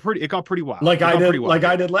 It got pretty wild. Like It I got did pretty wild.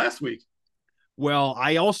 I did last week. Well,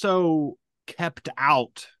 I also kept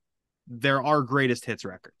out there are greatest hits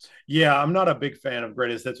records. Yeah, I'm not a big fan of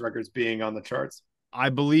greatest hits records being on the charts. I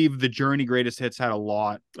believe the Journey greatest hits had a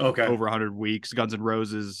lot, Okay. over 100 weeks. Guns N'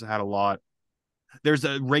 Roses had a lot. There's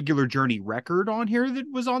a regular Journey record on here that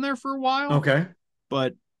was on there for a while. Okay.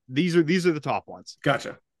 But these are the top ones.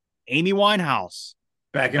 Gotcha. Amy Winehouse,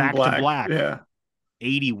 Back Back to to Black. Yeah.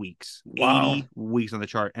 80 weeks. Wow. 80 weeks on the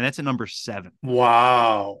chart. And that's at number 7.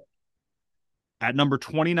 Wow. At number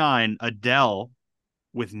 29, Adele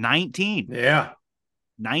with 19. Yeah.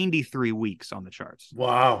 93 weeks on the charts.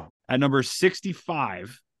 Wow. At number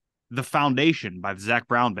 65, The Foundation by the Zac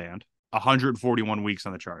Brown Band. 141 weeks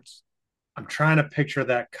on the charts. I'm trying to picture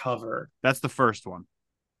that cover. That's the first one.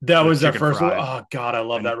 That With was that Chicken first one. Fried Oh God, I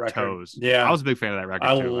love and that record. Toes. Yeah, I was a big fan of that record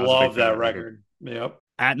I too. love that record. Yep.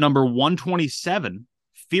 At number 127,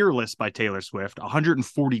 Fearless by Taylor Swift.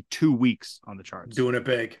 142 weeks on the charts. Doing it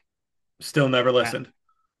big. Still never listened.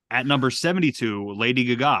 At number 72, Lady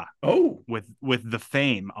Gaga Oh, with The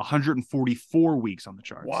Fame. 144 weeks on the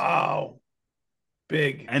charts. wow.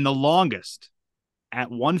 Big. And the longest at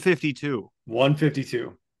 152,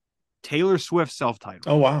 152. Taylor Swift self-titled.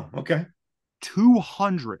 Oh, wow. Okay.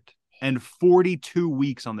 242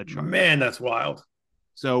 weeks on the chart. Man, that's wild.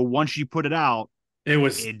 So once you put it out,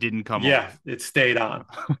 it didn't come off. It stayed on.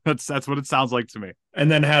 That's what it sounds like to me.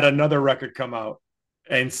 And then had another record come out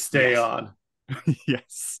and stay on.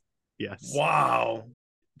 Yes. Wow.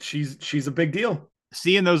 She's a big deal.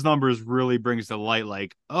 Seeing those numbers really brings to light,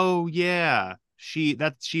 like, oh yeah, she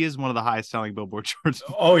is one of the highest selling Billboard charts.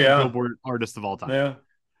 Oh yeah. Billboard artists of all time. Yeah.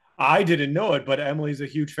 I didn't know it, but Emily's a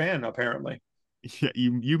huge fan, apparently. Yeah,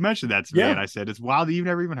 you mentioned that to me, and I said it's wild that you've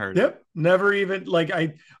never even heard it. Yep. Never even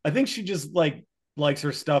I think she just likes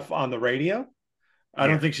her stuff on the radio. I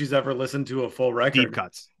don't think she's ever listened to a full record. Deep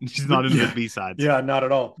cuts. She's not into the B-sides. Yeah, not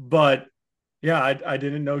at all. But yeah, I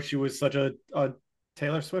didn't know she was such a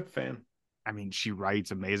Taylor Swift fan. I mean, she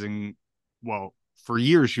writes amazing. Well, for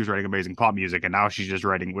years she was writing amazing pop music, and now she's just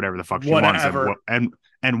writing whatever the fuck she wants.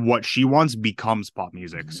 And what she wants becomes pop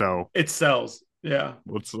music. So it sells. Yeah.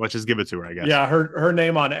 Let's just give it to her, I guess. Yeah, her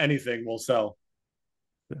name on anything will sell.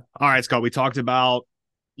 All right, Scott. We talked about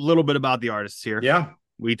a little bit about the artists here. Yeah.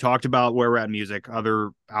 We talked about where we're at in music,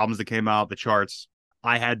 other albums that came out, the charts.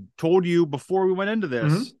 I had told you before we went into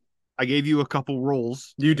this, I gave you a couple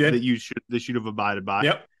rules. You did. That you should have abided by.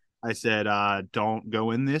 Yep. I said, don't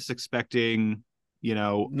go in this expecting,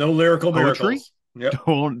 no lyrical poetry. Miracles. Yep.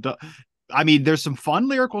 Don't. I mean, there's some fun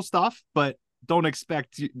lyrical stuff, but don't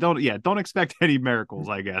expect any miracles,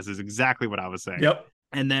 I guess, is exactly what I was saying. Yep.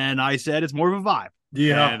 And then I said it's more of a vibe.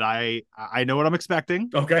 Yeah. And I know what I'm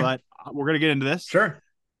expecting. Okay. But we're going to get into this. Sure.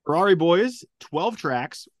 Ferrari Boyz, 12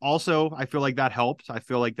 tracks. Also, I feel like that helped. I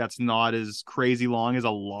feel like that's not as crazy long as a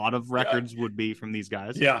lot of records would be from these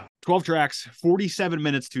guys. Yeah. 12 tracks, 47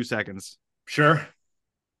 minutes, 2 seconds. Sure.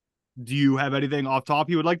 Do you have anything off top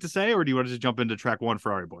you would like to say, or do you want to just jump into track 1,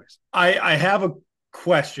 Ferrari Boyz? I have a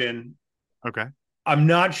question. Okay. I'm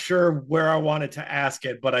not sure where I wanted to ask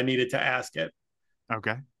it, but I needed to ask it.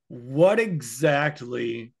 Okay. What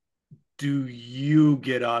exactly do you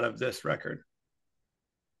get out of this record?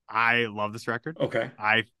 I love this record. Okay.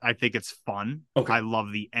 I think it's fun. Okay. I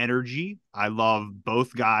love the energy. I love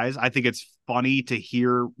both guys. I think it's funny to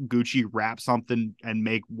hear Gucci rap something and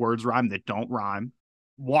make words rhyme that don't rhyme.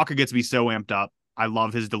 Waka gets me so amped up. I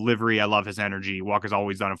love his delivery. I love his energy. Waka's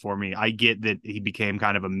always done it for me. I get that he became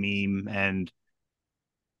kind of a meme, and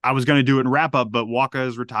I was going to do it in wrap up, but Waka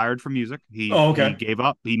is retired from music. He gave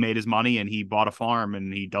up. He made his money and he bought a farm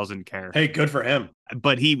and he doesn't care. Hey, good for him.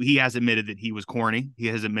 But he has admitted that he was corny. He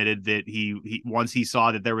has admitted that he once he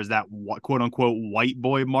saw that there was that quote unquote white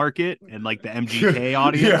boy market and like the MGK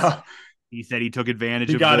audience. Yeah. He said he took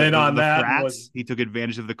advantage of the that. Frats. He took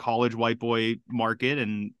advantage of the college white boy market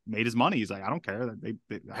and made his money. He's like, I don't care.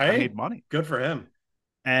 I made money. Good for him.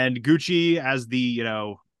 And Gucci as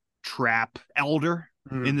the, trap elder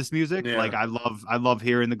in this music. Yeah. Like I love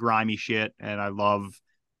hearing the grimy shit, and I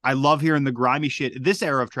love hearing the grimy shit. This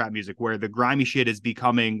era of trap music where the grimy shit is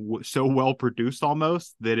becoming so well produced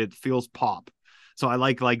almost that it feels pop. So I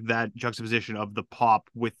like that juxtaposition of the pop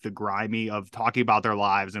with the grimy, of talking about their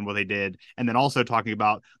lives and what they did, and then also talking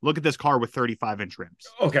about, look at this car with 35-inch rims.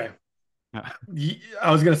 Okay.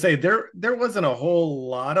 I was gonna say there wasn't a whole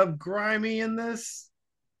lot of grimy in this.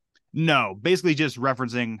 No, basically just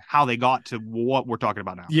referencing how they got to what we're talking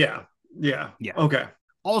about now. Yeah. Okay.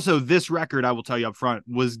 Also, this record, I will tell you up front,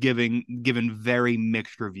 was given very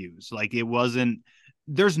mixed reviews. Like it wasn't.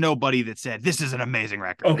 There's nobody that said this is an amazing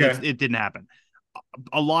record. Okay. It didn't happen.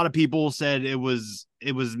 A lot of people said it was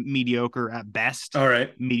mediocre at best. All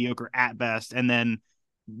right. Mediocre at best. And then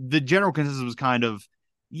the general consensus was kind of,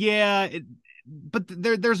 Yeah, but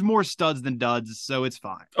there's more studs than duds, so it's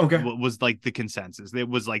fine. Okay. Was like the consensus. It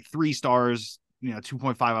was like 3 stars,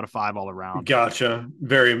 2.5 out of 5 all around. Gotcha.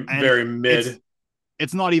 Very, And very mid.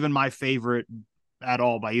 It's not even my favorite at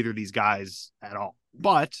all by either of these guys at all.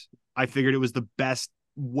 But I figured it was the best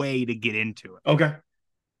way to get into it. Okay.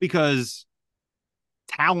 Because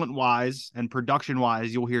talent-wise and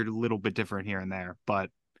production-wise, you'll hear it a little bit different here and there. But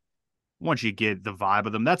once you get the vibe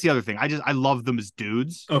of them, that's the other thing. I love them as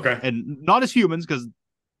dudes. Okay. And not as humans, because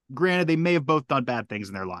granted, they may have both done bad things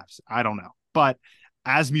in their lives. I don't know. But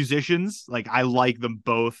as musicians, like, I like them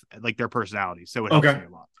both, like their personalities. So it helps me a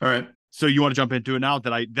lot. All right. So you want to jump into it now?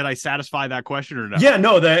 Did I satisfy that question or no? Yeah,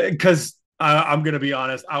 no, because I'm gonna be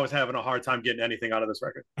honest, I was having a hard time getting anything out of this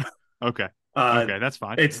record. Okay. Okay, that's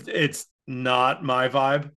fine. It's not my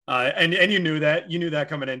vibe. And you knew that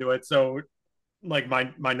coming into it. So like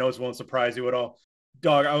my nose won't surprise you at all.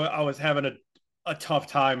 Dog, I was having a tough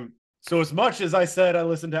time. So as much as I said I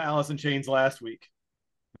listened to Alice in Chains last week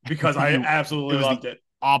because I absolutely loved it.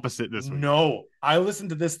 Opposite this week. No, I listened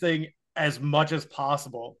to this thing as much as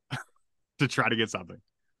possible to try to get something.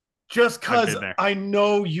 Just because I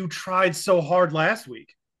know you tried so hard last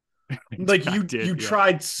week. Like you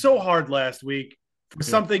tried so hard last week for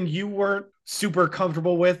something you weren't super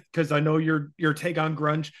comfortable with, because I know your take on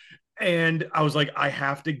grunge. And I was like, I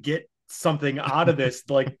have to get something out of this.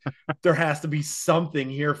 Like, there has to be something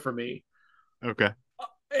here for me. Okay.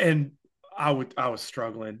 And I was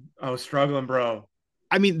struggling. Bro.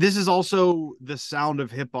 I mean, this is also the sound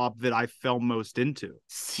of hip hop that I fell most into.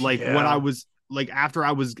 Like when I was like, after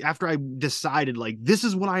I decided, like, this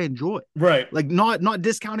is what I enjoy. Right. Like, not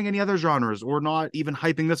discounting any other genres or not even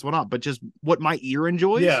hyping this one up, but just what my ear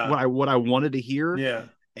enjoys. Yeah. What I wanted to hear. Yeah.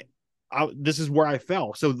 This is where I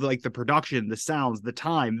fell. So like the production, the sounds, the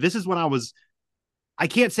time, this is when I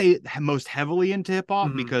can't say most heavily into hip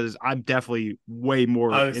hop, because I'm definitely way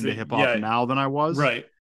more into hip hop now than I was. Right.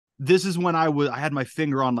 This is when I had my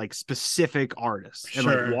finger on like specific artists, and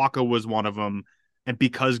like Waka was one of them. And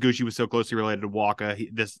because Gucci was so closely related to Waka,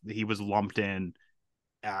 he was lumped in.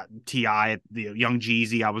 T.I., the Young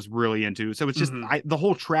Jeezy, I was really into. So it's just the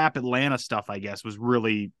whole trap Atlanta stuff, I guess, was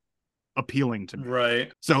really appealing to me.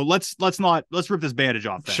 Right. So let's rip this bandage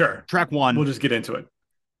off then. Sure. Track 1. We'll just get into it.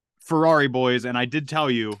 Ferrari Boyz, and I did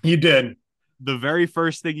tell you. You did. The very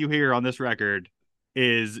first thing you hear on this record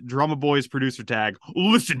is Drumma Boy's producer tag.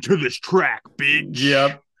 Listen to this track, bitch.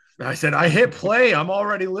 Yep. I said, I hit play. I'm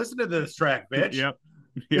already listening to this track, bitch. Yep.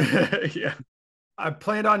 Yeah. I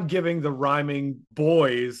planned on giving the rhyming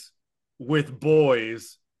boys with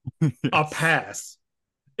boys a pass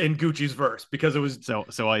in Gucci's verse, because it was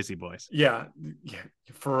so icy boys. Yeah.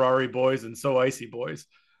 Ferrari boys and so icy boys.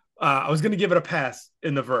 I was going to give it a pass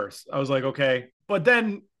in the verse. I was like, okay, but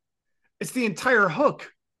then it's the entire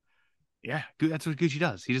hook. Yeah, that's what Gucci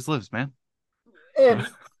does. He just lives, man. And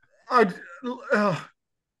I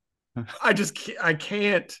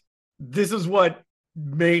can't. This is what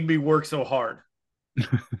made me work so hard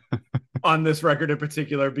on this record in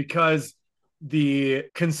particular, because the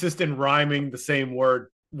consistent rhyming the same word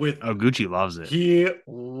with Gucci loves it. He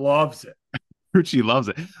loves it. Gucci loves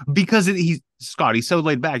it because he's so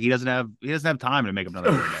laid back. He doesn't have time to make up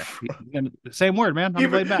another word. Same word, man. I'm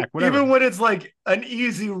laid back. Whatever. Even when it's like an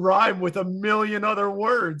easy rhyme with a million other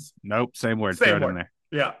words. Nope, same word. Same Throw it word. in there.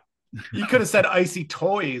 Yeah, you could have said icy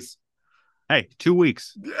toys. Hey, 2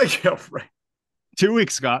 weeks. Yeah, right. 2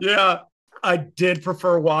 weeks, Scott. Yeah, I did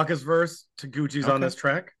prefer Waka's verse to Gucci's on this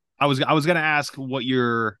track. I was gonna ask what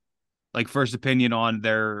your like first opinion on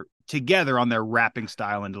their rapping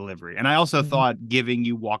style and delivery, and I also thought giving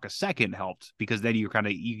you Waka second helped, because then you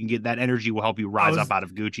can get that energy will help you rise up out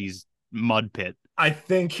of Gucci's mud pit. I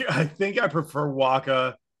think I prefer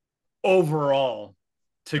Waka overall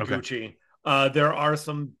to Gucci. There are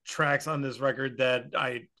some tracks on this record that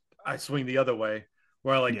I swing the other way,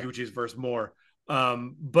 where I like Gucci's verse more.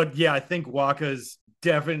 But yeah, I think Waka's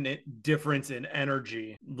definite difference in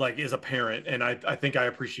energy is apparent, and I think I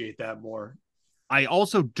appreciate that more. I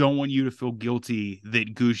also don't want you to feel guilty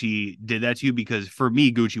that Gucci did that to you, because for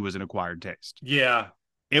me, Gucci was an acquired taste. Yeah.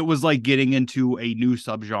 It was like getting into a new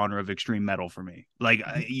subgenre of extreme metal for me. Like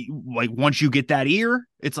once you get that ear,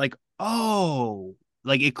 it's like, oh,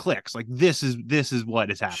 like it clicks. Like this is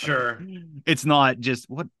what is happening. Sure. It's not just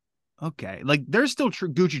what. Okay. Like there's still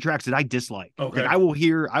Gucci tracks that I dislike. Okay. Like I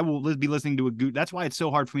will be listening to a Gucci. That's why it's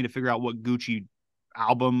so hard for me to figure out what Gucci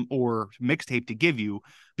album or mixtape to give you,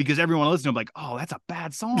 because everyone listening, I'm like, oh, that's a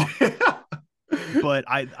bad song. But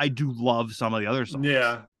I do love some of the other songs.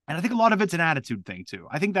 Yeah. And I think a lot of it's an attitude thing too.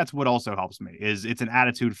 I think that's what also helps me is it's an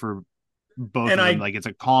attitude for both And of them. Like it's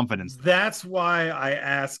a confidence thing. that's why I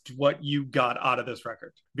asked what you got out of this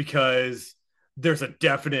record, because there's a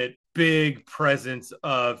definite big presence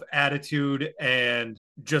of attitude and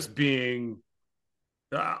just being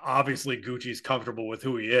obviously Gucci's comfortable with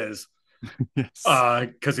who he is. Yes.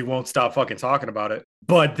 Because he won't stop fucking talking about it.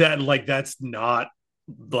 But that's not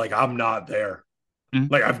like, I'm not there. Mhm.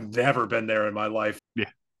 Like, I've never been there in my life. Yeah.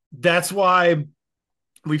 That's why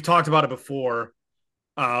we've talked about it before,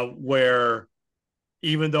 where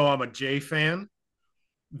even though I'm a Jay fan,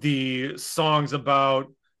 the songs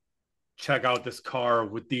about check out this car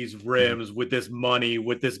with these rims, with this money,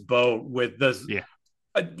 with this boat, with this Yeah.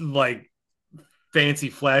 Like fancy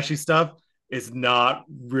flashy stuff is not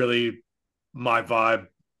really my vibe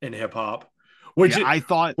in hip hop. Which I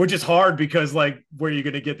thought, which is hard because like, where are you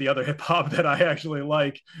going to get the other hip hop that I actually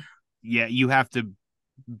like? yeah, you have to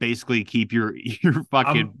basically keep your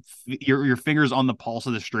fucking your fingers on the pulse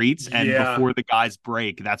of the streets, and before the guys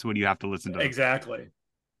break, that's when you have to listen to them. Exactly.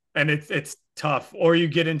 And it's tough. Or you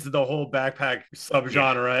get into the whole backpack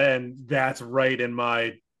subgenre, and that's right in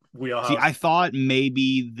my wheelhouse. See, I thought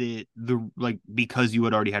maybe the like, because you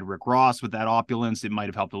had already had Rick Ross with that opulence, it might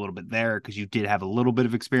have helped a little bit there because you did have a little bit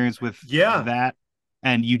of experience with that,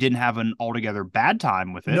 and you didn't have an altogether bad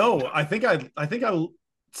time with it. No, I think I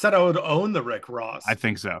said I would own the Rick Ross. I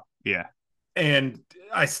think so. Yeah. And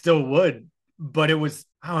I still would, but it was,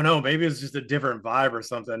 I don't know, maybe it was just a different vibe or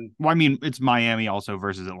something. Well, I mean, it's Miami also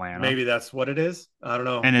versus Atlanta. Maybe that's what it is. I don't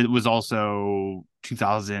know. And it was also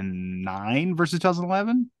 2009 versus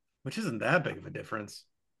 2011. Which isn't that big of a difference.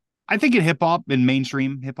 I think in hip hop, in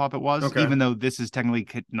mainstream hip hop, it was. Okay. Even though this is technically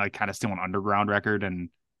like kind of still an underground record, and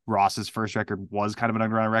Ross's first record was kind of an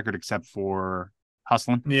underground record, except for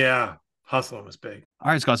Hustlin'. Yeah, Hustlin' was big.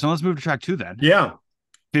 All right, Scott. So let's move to track 2 then. Yeah.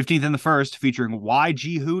 15th in the First, featuring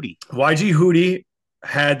YG Hootie. YG Hootie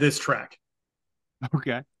had this track.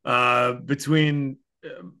 Okay. Between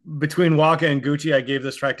Waka and Gucci, I gave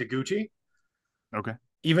this track to Gucci. Okay.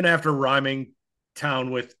 Even after rhyming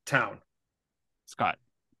town with town. Scott,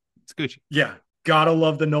 it's Gucci. Yeah. Gotta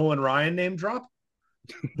love the Nolan Ryan name drop.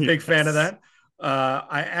 Big fan of that.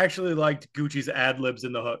 I actually liked Gucci's ad-libs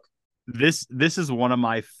in the hook. This is one of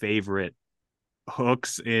my favorite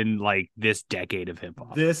hooks in like this decade of hip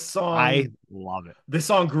hop. This song, I love it. This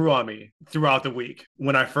song grew on me throughout the week.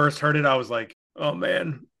 When I first heard it, I was like, oh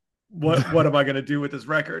man, what am I gonna do with this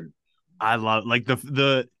record? I love like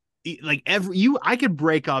the like I could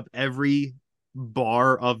break up every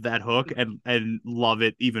bar of that hook and love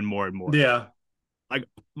it even more and more. Yeah. Like,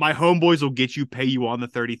 my homeboys will get you, pay you on the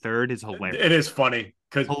 33rd is hilarious. It is funny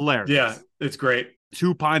because hilarious. Yeah, it's great.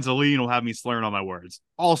 2 pints of lean will have me slurring on my words.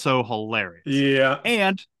 Also hilarious. Yeah.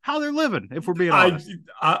 And how they're living, if we're being honest.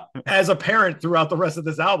 As a parent throughout the rest of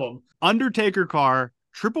this album. Undertaker car,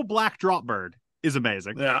 triple black drop bird is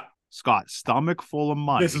amazing. Yeah. Scott, stomach full of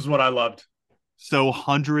money. This is what I loved. So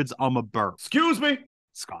hundreds I'm a burp. Excuse me.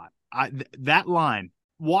 Scott, that line,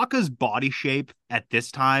 Waka's body shape at this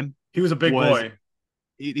time. He was a big boy.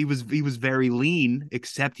 He was very lean,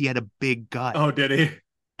 except he had a big gut. Oh, did he?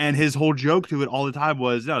 And his whole joke to it all the time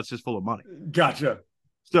was, no, it's just full of money. Gotcha.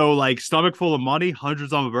 So like, stomach full of money,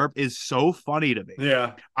 hundreds on a burp is so funny to me.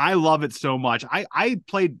 Yeah. I love it so much. I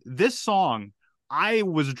played this song. I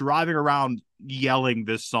was driving around yelling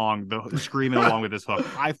this song, screaming along with this hook.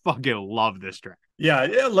 I fucking love this track.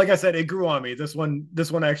 Yeah, like I said, it grew on me. This one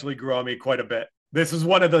actually grew on me quite a bit. This is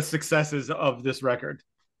one of the successes of this record.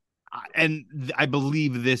 And I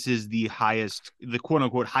believe this is the quote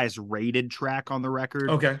unquote highest rated track on the record.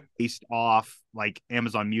 Okay. Based off like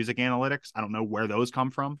Amazon Music Analytics. I don't know where those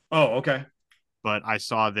come from. Oh, okay. But I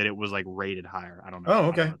saw that it was like rated higher. I don't know. Oh,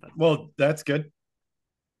 okay. Well, that's good.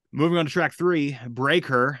 Moving on to track 3, Break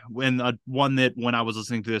Her. One that when I was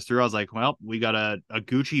listening to this through, I was like, well, we got a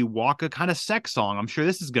Gucci Waka kind of sex song. I'm sure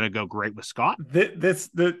this is going to go great with Scott.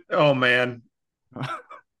 Oh man.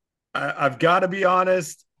 I've got to be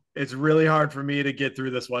honest. It's really hard for me to get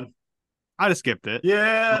through this one. I'd have skipped it.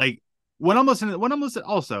 Yeah. Like when I'm listening,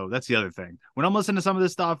 also, that's the other thing. When I'm listening to some of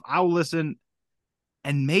this stuff, I'll listen,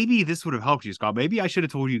 and maybe this would have helped you, Scott. Maybe I should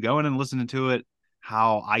have told you going and listening to it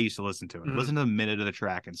how I used to listen to it. Listen to a minute of the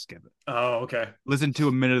track and skip it. Oh, okay. Listen to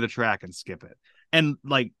a minute of the track and skip it. And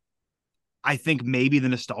like, I think maybe the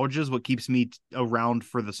nostalgia is what keeps me around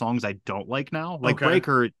for the songs I don't like now. Like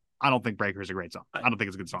Breaker, I don't think Breaker is a great song. I don't think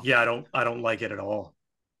it's a good song. Yeah, I don't like it at all.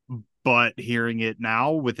 But hearing it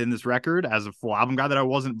now within this record as a full album guy that I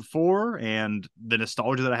wasn't before, and the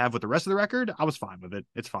nostalgia that I have with the rest of the record, I was fine with it.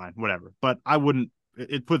 It's fine, whatever. But I wouldn't.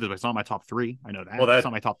 It put it this way, it's not my top 3. I know that. Well, it's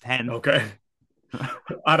not my top 10. Okay.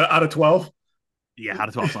 out of 12. Yeah, how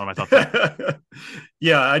to 12 song, I thought that.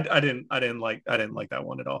 Yeah, I didn't like that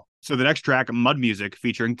one at all. So the next track, Mud Music,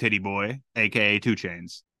 featuring Titty Boy, aka 2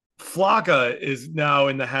 Chainz. Flocka is now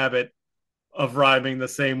in the habit of rhyming the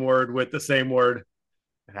same word with the same word.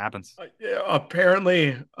 It happens.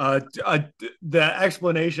 Apparently, the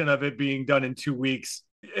explanation of it being done in 2 weeks,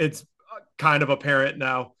 it's kind of apparent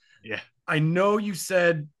now. Yeah. I know you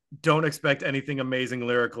said don't expect anything amazing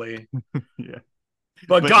lyrically. Yeah.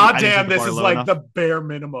 But goddamn, this is like enough. the bare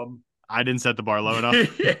minimum. I didn't set the bar low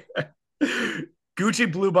enough. Yeah.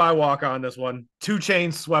 Gucci blew by Waka on this one. 2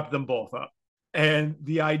 Chainz swept them both up. And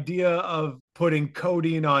the idea of putting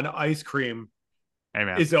codeine on ice cream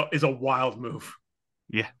is a wild move.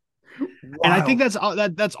 Yeah. Wild. And I think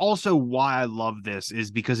that's also why I love this,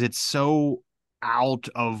 is because it's so out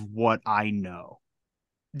of what I know.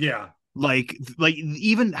 Yeah. Like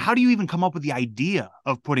even how do you even come up with the idea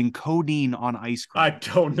of putting codeine on ice cream? I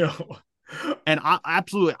don't know. And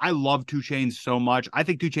I love 2 Chainz so much. I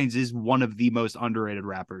think 2 Chainz is one of the most underrated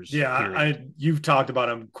rappers. Yeah, you've talked about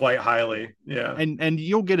him quite highly. Yeah. And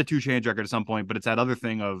you'll get a 2 Chainz record at some point, but it's that other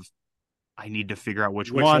thing of I need to figure out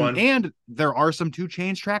which one. And there are some 2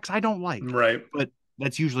 Chainz tracks I don't like. Right. But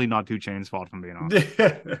that's usually not 2 Chainz' fault, if I'm being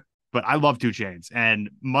honest. But I love 2 Chainz, and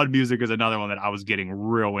Mud Music is another one that I was getting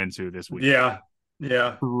real into this week. Yeah.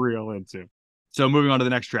 Yeah. Real into. So moving on to the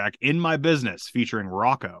next track, In My Business, featuring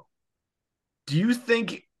Rocco. Do you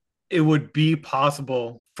think it would be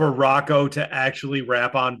possible for Rocco to actually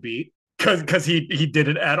rap on beat? Because he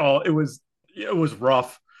didn't at all. It was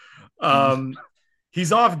rough.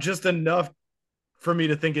 He's off just enough for me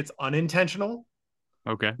to think it's unintentional.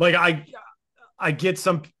 Okay. Like I get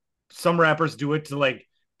some rappers do it to like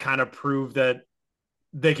kind of prove that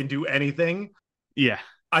they can do anything. Yeah.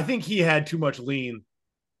 I think he had too much lean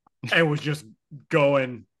and was just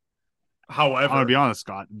going however. I'm gonna be honest,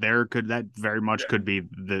 Scott. That very much could be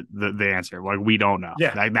the answer. Like, we don't know.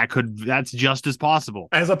 Yeah. That's just as possible.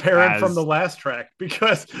 As apparent from the last track,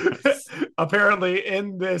 because apparently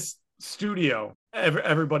in this studio,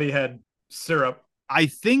 everybody had syrup. I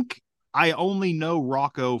think I only know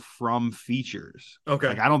Rocco from features. Okay.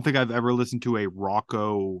 Like, I don't think I've ever listened to a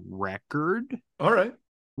Rocco record. All right.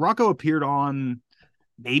 Rocco appeared on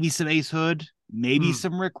maybe some Ace Hood, maybe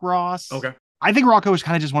some Rick Ross. Okay. I think Rocco was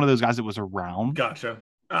kind of just one of those guys that was around. Gotcha.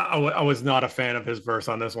 I was not a fan of his verse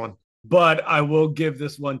on this one, but I will give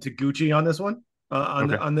this one to Gucci on this one.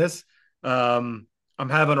 On this. I'm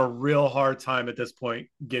having a real hard time at this point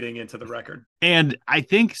getting into the record. And I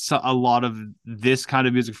think a lot of this kind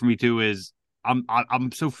of music for me too is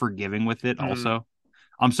I'm so forgiving with it. Also,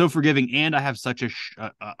 I'm so forgiving, and I have such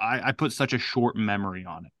I put such a short memory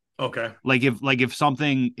on it. Okay. Like if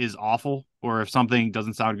something is awful or if something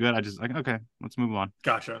doesn't sound good, I just like, okay, let's move on.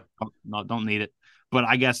 Gotcha. Don't need it. But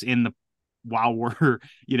I guess while we're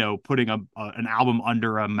putting an album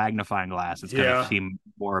under a magnifying glass, it's gonna seem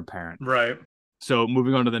more apparent. Right. So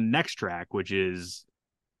moving on to the next track, which is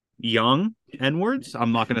Young N-words.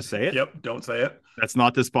 I'm not going to say it. Yep, don't say it. That's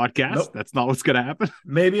not this podcast. Nope. That's not what's going to happen.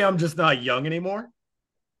 Maybe I'm just not young anymore.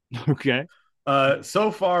 Okay. So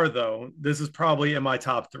far, though, this is probably in my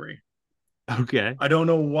top 3. Okay. I don't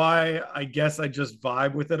know why. I guess I just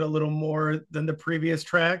vibe with it a little more than the previous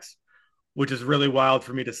tracks, which is really wild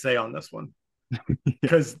for me to say on this one.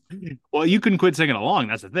 Because well, you couldn't quit singing along.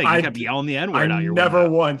 That's the thing. You kept yelling the N-word out your window. I never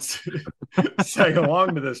once sang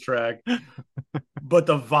along to this track, but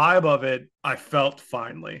the vibe of it, I felt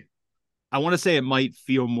finally. I want to say it might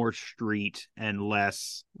feel more street and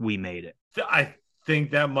less We Made It. I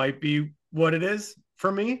think that might be what it is for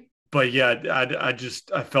me. But yeah,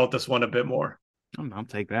 I felt this one a bit more. I'll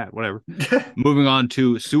take that. Whatever. Moving on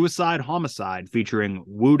to Suicide Homicide featuring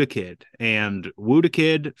Woo Kid. And Woo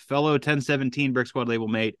Kid, fellow 1017 Brick Squad label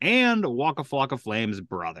mate, and Waka Flocka Flame's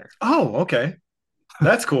brother. Oh, okay.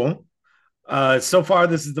 That's cool. So far,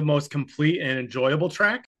 this is the most complete and enjoyable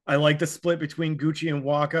track. I like the split between Gucci and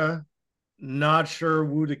Waka. Not sure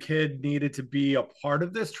Woo Kid needed to be a part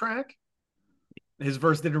of this track. His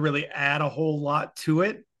verse didn't really add a whole lot to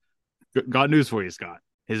it. Got news for you, Scott.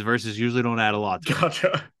 His verses usually don't add a lot to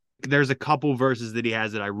Gotcha. It. There's a couple verses that he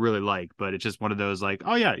has that I really like, but it's just one of those like,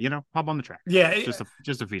 oh yeah, hop on the track. Yeah, it's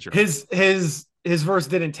just a feature. His verse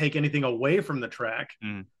didn't take anything away from the track.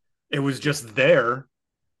 It was just there,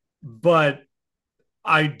 but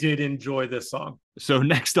I did enjoy this song. So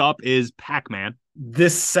next up is Pac-Man.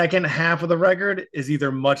 This second half of the record is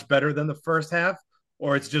either much better than the first half,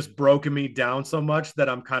 or it's just broken me down so much that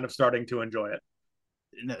I'm kind of starting to enjoy it.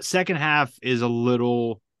 The second half is a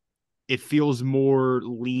little it feels more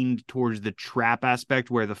leaned towards the trap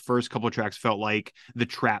aspect, where the first couple of tracks felt like the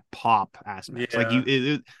trap pop aspects. Like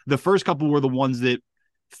the first couple were the ones that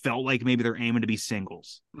felt like maybe they're aiming to be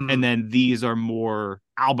singles, and then these are more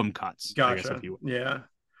album cuts. Gotcha. I guess, if you will. Yeah.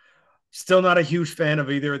 Still not a huge fan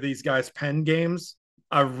of either of these guys' pen games.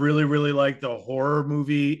 I really, really like the horror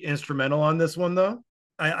movie instrumental on this one, though.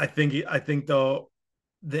 I think though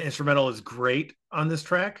the instrumental is great on this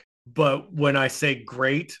track. But when I say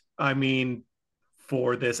great, I mean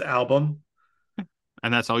for this album.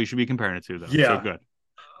 And that's all you should be comparing it to, though. Yeah. So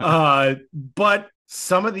good. But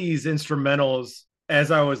some of these instrumentals,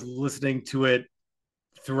 as I was listening to it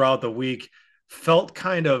throughout the week, felt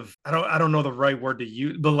kind of, I don't know the right word to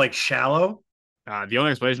use, but like shallow. The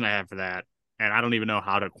only explanation I have for that, and I don't even know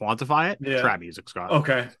how to quantify it, trap music, Scott.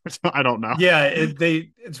 Okay. I don't know. Yeah,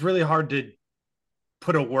 it's really hard to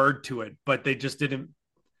put a word to it, but they just didn't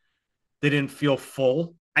feel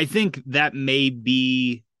full. I think that may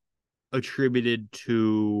be attributed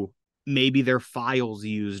to maybe their files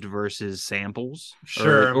used versus samples.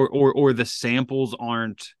 Sure. Or the samples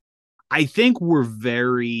aren't. I think we're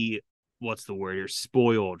very, what's the word here,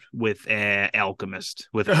 spoiled with Alchemist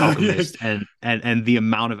and the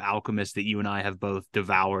amount of Alchemist that you and I have both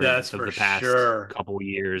devoured of the past couple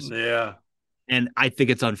years. Yeah. And I think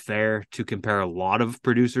it's unfair to compare a lot of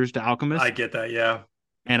producers to Alchemist. I get that, yeah.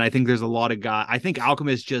 And I think there's a lot of guys. I think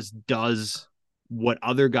Alchemist just does what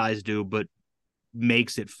other guys do, but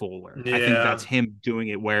makes it fuller. Yeah. I think that's him doing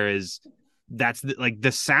it. Whereas that's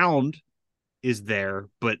the sound is there,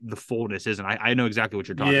 but the fullness isn't. I know exactly what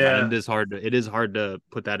you're talking about. It is hard to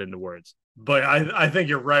put that into words. But I think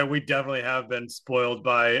you're right. We definitely have been spoiled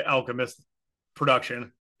by Alchemist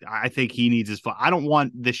production. I think he needs his fun. I don't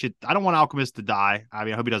want this shit. I don't want Alchemist to die. I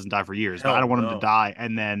mean, I hope he doesn't die for years, but I don't want him to die.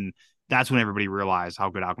 And then that's when everybody realized how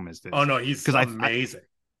good Alchemist is. Oh no, he's amazing.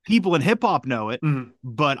 People in hip hop know it,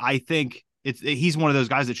 but I think he's one of those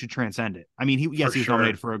guys that should transcend it. I mean, he was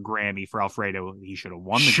nominated for a Grammy for Alfredo. He should have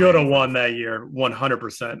won. Should have won that year,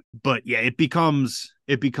 100%. But yeah, it becomes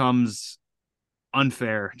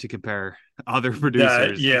unfair to compare other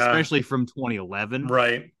producers, especially from 2011,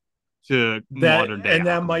 right, to modern day. And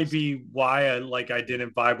that might be why I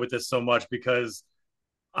didn't vibe with this so much, because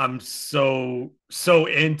I'm so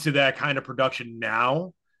into that kind of production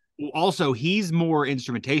now. Also, he's more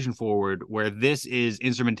instrumentation forward, where this is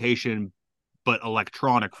instrumentation but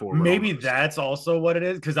electronic forward. Maybe almost. That's also what it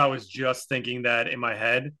is, because I was just thinking that in my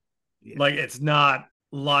head. Like, it's not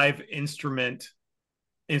live instrumentation.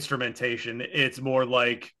 It's more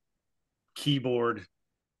like keyboard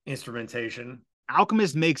instrumentation.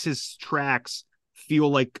 Alchemist makes his tracks feel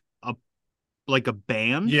like a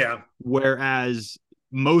band. Yeah. Whereas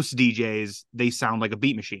most DJs, they sound like a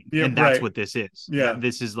beat machine. Yeah, and that's what this is. Yeah.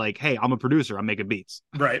 This is like, hey, I'm a producer. I'm making beats.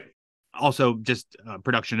 Right. Also, just a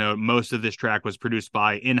production note, most of this track was produced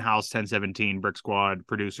by in-house 1017 Brick Squad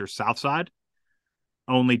producer Southside.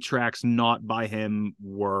 Only tracks not by him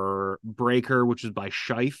were Breaker, which was by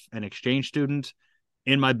Shife, an exchange student.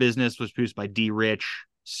 In My Business was produced by D Rich.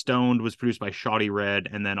 Stoned was produced by Shoddy Red,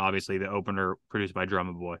 and then obviously the opener produced by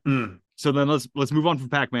Drummer Boy. So then let's move on from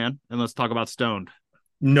Pac-Man and let's talk about Stoned.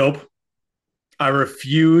 Nope. I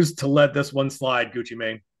refuse to let this one slide, Gucci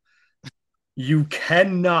Mane. You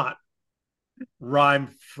cannot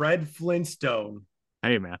rhyme Fred Flintstone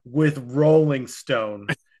with Rolling Stone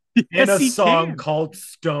in a song called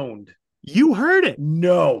Stoned. You heard it.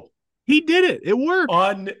 No. He did it. It worked.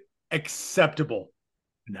 Unacceptable.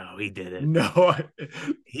 No, he did it. No.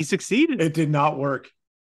 He succeeded. It did not work.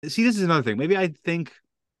 See, this is another thing. Maybe I think,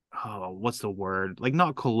 what's the word? Like,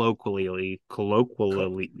 not colloquially.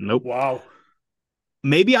 Nope. Wow.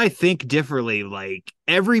 Maybe I think differently. Like,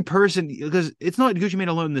 every person, because it's not Gucci Mane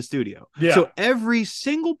alone in the studio. Yeah. So every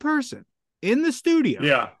single person in the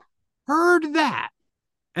studio heard that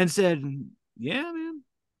and said, yeah, man.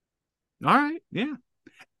 All right. Yeah.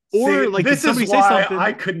 Or like, this did somebody is why say something?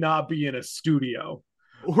 I could not be in a studio.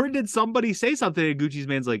 Or did somebody say something and Gucci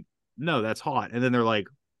Mane's like, no, that's hot. And then they're like,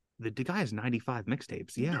 the guy has 95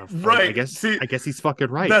 mixtapes. Yeah. Right. I guess he's fucking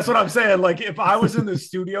right. That's what I'm saying. Like, if I was in the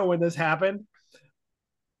studio when this happened,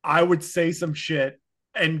 I would say some shit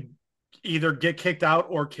and either get kicked out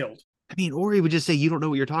or killed. I mean, or he would just say, you don't know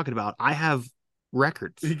what you're talking about. I have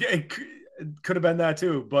records. It could have been that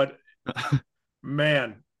too. But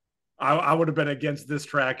man, I would have been against this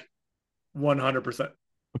track 100%.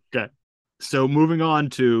 Okay. So moving on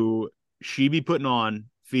to She Be Putting On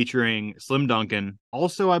featuring Slim Duncan.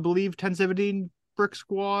 Also, I believe 1017 Brick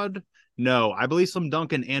Squad. No, I believe Slim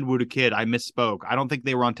Duncan and Wooda Kid. I misspoke. I don't think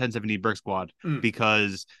they were on 1017 Brick Squad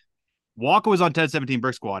because Waka was on 1017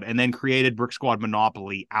 Brick Squad and then created Brick Squad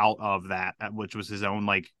Monopoly out of that, which was his own,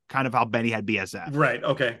 like, kind of how Benny had BSF. Right.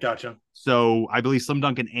 Okay. Gotcha. So I believe Slim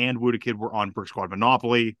Duncan and Wooda Kid were on Brick Squad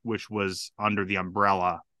Monopoly, which was under the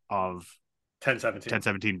umbrella of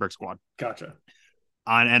 1017 Brick Squad. Gotcha.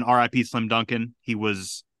 And RIP Slim Duncan. He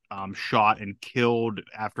was shot and killed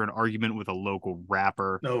after an argument with a local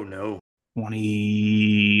rapper. Oh, no.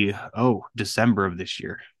 December of this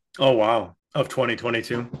year. Oh, wow. Of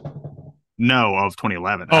 2022? No, of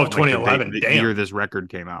 2011. Oh, 2011. The Damn. year this record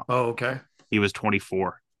came out. Oh, okay. He was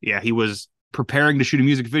 24. Yeah, he was preparing to shoot a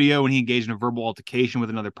music video when he engaged in a verbal altercation with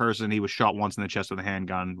another person. He was shot once in the chest with a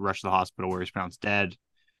handgun, rushed to the hospital where he was pronounced dead.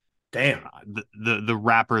 Damn. The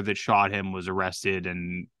rapper that shot him was arrested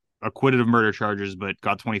and acquitted of murder charges, but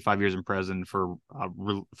got 25 years in prison for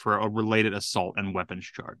a related assault and weapons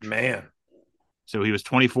charge. Man. So he was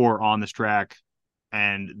 24 on this track,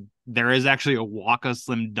 and there is actually a Waka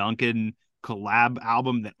Slim Duncan collab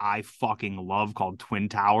album that I fucking love called Twin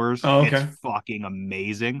Towers. Oh, okay. It's fucking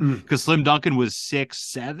amazing because Slim Duncan was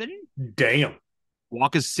 6'7". Damn.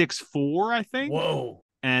 Waka's 6'4", I think. Whoa.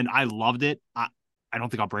 And I loved it. I don't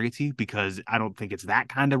think I'll bring it to you because I don't think it's that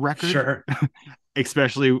kind of record. Sure.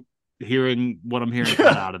 Especially hearing what I'm hearing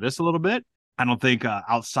out of this a little bit. I don't think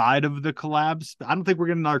outside of the collabs, I don't think we're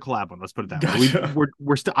getting another collab one. Let's put it that way. Gotcha.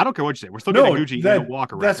 We're still, I don't care what you say. We're still getting Gucci and a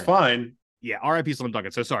Waka record. That's fine. Yeah, R.I.P. Slim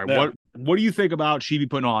Duncan. So sorry. Yeah. What do you think about She Be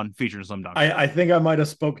Putting On featuring Slim Duncan? I think I might have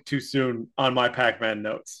spoke too soon on my Pac-Man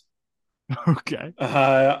notes. Okay.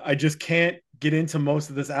 I just can't get into most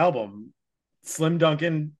of this album. Slim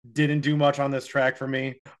Duncan didn't do much on this track for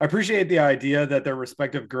me. I appreciate the idea that their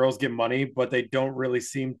respective girls get money, but they don't really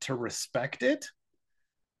seem to respect it.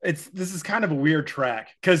 This is kind of a weird track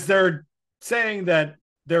because they're saying that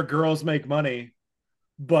their girls make money,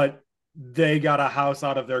 but they got a house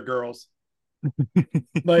out of their girls.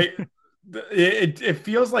 Like it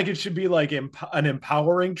feels like it should be like an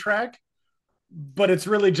empowering track, but it's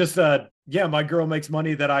really just my girl makes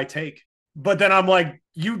money that I take. But then I'm like,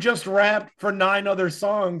 you just rapped for 9 other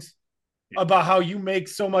songs about how you make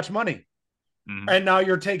so much money, and now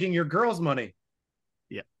you're taking your girl's money.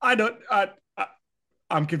 Yeah,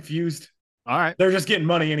 I'm confused. All right, they're just getting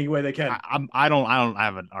money any way they can. I don't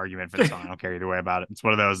have an argument for the song. I don't care either way about it. It's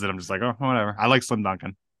one of those that I'm just like, oh, whatever. I like Slim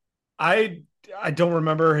Duncan. I don't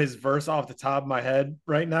remember his verse off the top of my head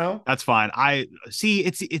right now. That's fine. I see.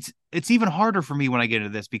 It's even harder for me when I get into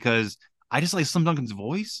this because I just like Slim Duncan's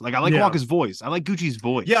voice. Like I like Waka's voice. I like Gucci's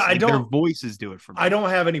voice. Yeah, like, their voices do it for me. I don't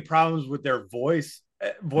have any problems with their voices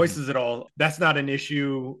at all. That's not an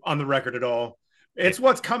issue on the record at all. It's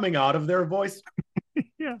what's coming out of their voice.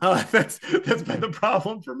 Yeah, that's been the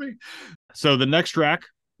problem for me. So the next track,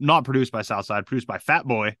 not produced by Southside, produced by Fat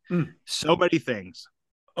Boy. So Many Things.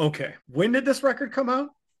 Okay, when did this record come out?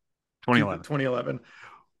 2011. 2011.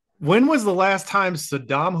 When was the last time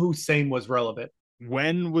Saddam Hussein was relevant?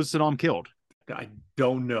 When was Saddam killed? I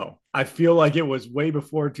don't know. I feel like it was way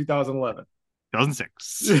before 2011.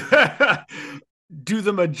 2006. Do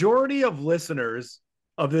the majority of listeners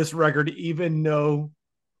of this record even know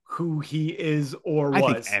who he is or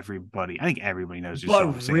was? I think everybody knows who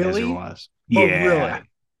Saddam Hussein is or was. But Yeah. really?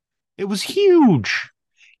 It was huge.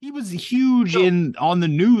 He was huge on the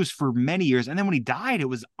news for many years. And then when he died, it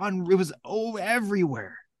was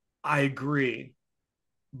everywhere. I agree.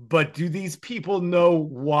 But do these people know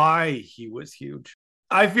why he was huge?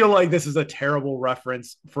 I feel like this is a terrible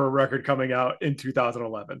reference for a record coming out in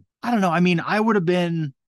 2011. I don't know. I mean, I'd have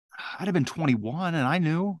been 21 and I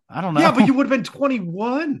knew. I don't know. Yeah, but you would have been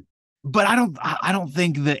 21. But I don't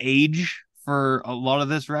think the age for a lot of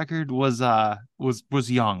this record was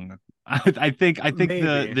young. I think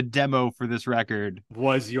the demo for this record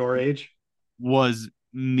was your age, was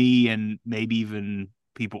me and maybe even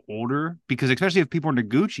people older, because especially if people are into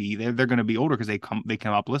Gucci, they're going to be older because they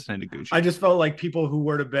come up listening to Gucci. I just felt like people who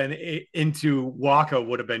would have been into Waka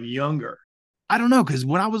would have been younger. I don't know, because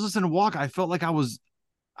when I was listening to Waka, I felt like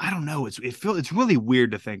I don't know. It's really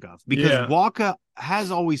weird to think of because Waka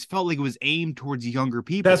has always felt like it was aimed towards younger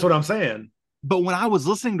people. That's what I'm saying. But when I was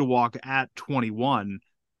listening to Waka at 21,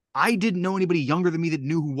 I didn't know anybody younger than me that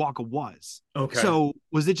knew who Waka was. Okay. So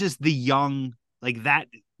was it just the young, like that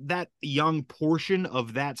young portion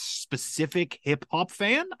of that specific hip hop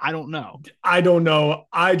fan? I don't know.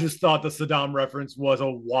 I just thought the Saddam reference was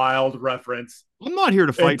a wild reference. I'm not here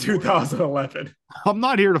to fight. In 2011. I'm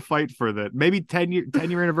not here to fight for that. Maybe 10 year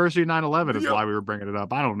anniversary of 9/11 is why we were bringing it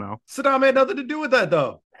up. I don't know. Saddam had nothing to do with that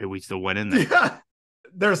though. Hey, we still went in there. Yeah.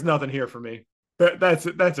 There's nothing here for me. That's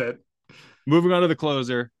it. Moving on to the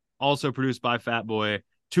closer, also produced by Fat Boy,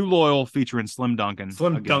 Too Loyal featuring Slim Duncan.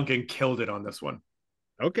 Duncan killed it on this one.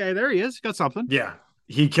 Okay, there he is. Got something. Yeah,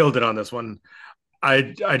 he killed it on this one.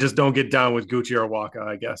 I just don't get down with Gucci or Waka,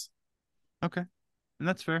 I guess. Okay. And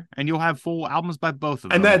that's fair. And you'll have full albums by both of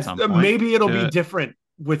them And at that's some point. maybe it'll be different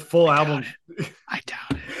with full I doubt albums. I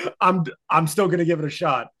doubt it. I'm still gonna give it a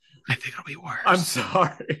shot. I think it'll be worse. I'm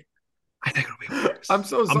sorry. I think it'll be worse. I'm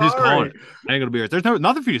so sorry. I'm just calling it. I think it'll be worse. There's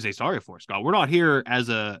nothing for you to say sorry for, Scott. We're not here as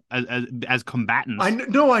combatants. I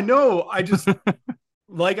know. I just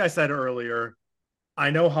like I said earlier,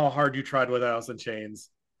 I know how hard you tried with Alice in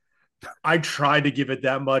Chains. I tried to give it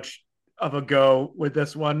that much of a go with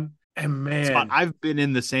this one. And man, Scott, I've been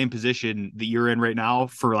in the same position that you're in right now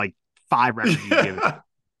for like 5 records you've given.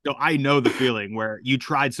 So I know the feeling where you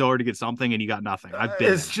tried so hard to get something and you got nothing. I've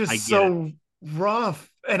been. It's just so rough.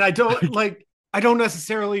 And I don't I don't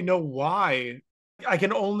necessarily know why. I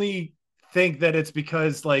can only think that it's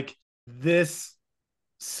because like this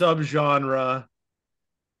subgenre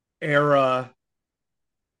era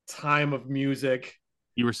time of music.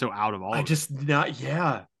 You were so out of all.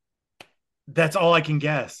 That's all I can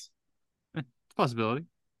guess. It's a possibility.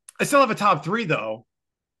 I still have a top 3 though.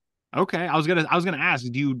 Okay, I was gonna ask,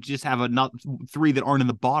 do you just have a 3 that aren't in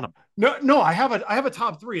the bottom? No, I have a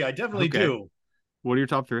top 3. I definitely do. What are your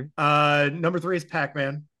top 3? Number 3 is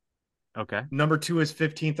Pac-Man. Okay. Number 2 is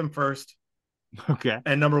 15th and First. Okay.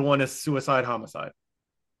 And number 1 is Suicide Homicide.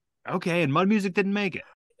 Okay, and Mud Music didn't make it.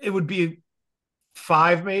 It would be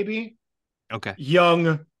 5 maybe. Okay.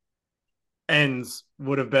 Young Ends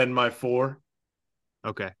would have been my 4.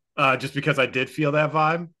 Okay. Just because I did feel that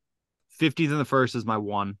vibe. 50th and the First is my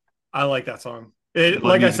 1. I like that song.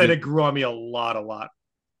 Like I said, it grew on me a lot.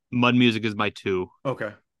 Mud Music is my 2.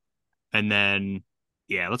 Okay. And then,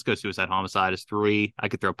 yeah, let's go Suicide Homicide is 3. I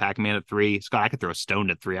could throw Pac-Man at 3. Scott, I could throw Stoned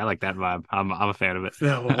at 3. I like that vibe. I'm a fan of it.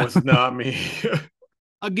 That was not me.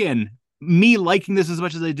 Again, me liking this as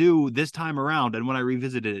much as I do this time around, and when I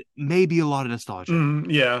revisited it, maybe a lot of nostalgia.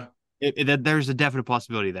 Yeah. There's a definite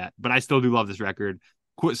possibility of that, but I still do love this record.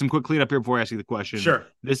 Some quick cleanup here before I ask you the question. Sure.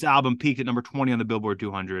 This album peaked at number 20 on the Billboard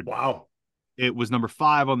 200. Wow. It was number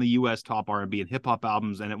 5 on the U.S. top R&B and hip hop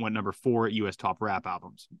albums, and it went number 4 at U.S. top rap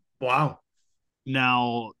albums. Wow.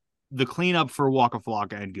 Now, the cleanup for Waka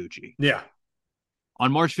Flocka and Gucci. Yeah.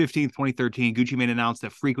 On March 15th, 2013, Gucci Mane announced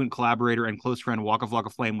that frequent collaborator and close friend Waka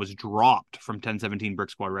Flocka Flame was dropped from 1017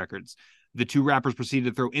 Brick Squad Records. The two rappers proceeded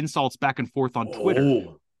to throw insults back and forth on Twitter.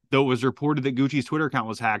 Though it was reported that Gucci's Twitter account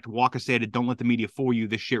was hacked, Waka stated, "Don't let the media fool you.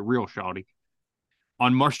 This shit real, shawty."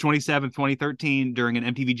 On March 27th, 2013, during an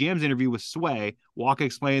MTV Jams interview with Sway, Waka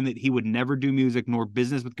explained that he would never do music nor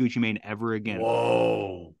business with Gucci Mane ever again.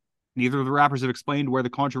 Whoa. Neither of the rappers have explained where the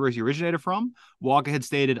controversy originated from. Waka had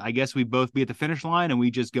stated, "I guess we both be at the finish line and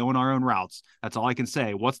we just go in our own routes. That's all I can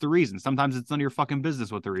say. What's the reason? Sometimes it's none of your fucking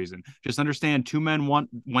business what the reason. Just understand 2 men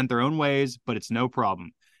went their own ways, but it's no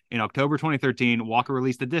problem." In October 2013, Waka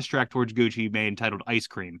released a diss track towards Gucci Mane entitled Ice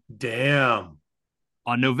Cream. Damn.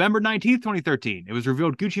 On November 19th, 2013, it was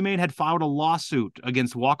revealed Gucci Mane had filed a lawsuit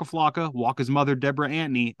against Waka Flocka, Waka's mother, Deborah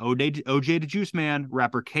Antony, OJ the Juice Man,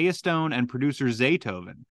 rapper Kaya Stone, and producer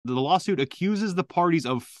Zaytoven. The lawsuit accuses the parties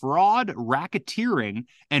of fraud, racketeering,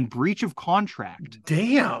 and breach of contract.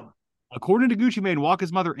 Damn. According to Gucci Mane,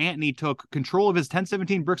 Waka's mother, Antony, took control of his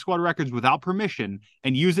 1017 Brick Squad Records without permission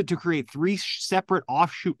and used it to create 3 separate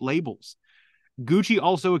offshoot labels. Gucci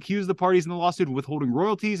also accused the parties in the lawsuit of withholding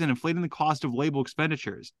royalties and inflating the cost of label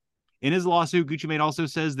expenditures. In his lawsuit, Gucci Mane also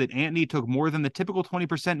says that Antony took more than the typical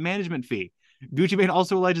 20% management fee. Gucci Mane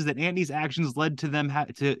also alleges that Antony's actions led to them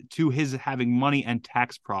to his having money and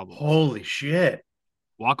tax problems. Holy shit.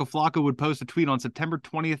 Waka Flocka would post a tweet on September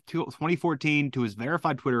 20th, 2014 to his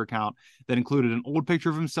verified Twitter account that included an old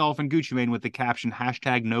picture of himself and Gucci Mane with the caption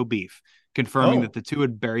 #NoBeef, confirming that the two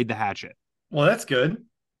had buried the hatchet. Well, that's good.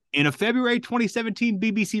 In a February 2017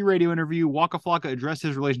 BBC radio interview, Waka Flocka addressed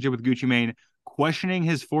his relationship with Gucci Mane, questioning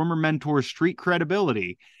his former mentor's street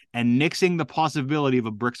credibility and nixing the possibility of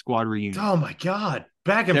a Brick Squad reunion. Oh my God.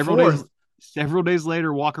 Back and forth. Several days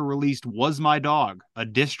later, Waka released Was My Dog, a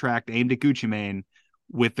diss track aimed at Gucci Mane,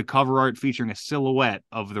 with the cover art featuring a silhouette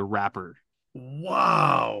of the rapper.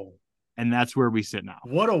 Wow. And that's where we sit now.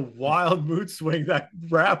 What a wild mood swing that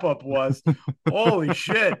wrap up was. Holy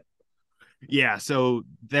shit. Yeah, so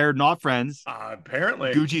they're not friends.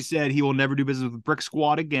 Apparently. Gucci said he will never do business with Brick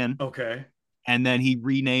Squad again. Okay. And then he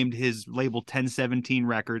renamed his label 1017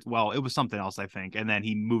 Records. Well, it was something else, I think. And then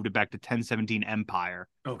he moved it back to 1017 Empire.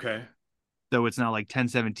 Okay. So it's now like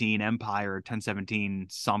 1017 Empire, 1017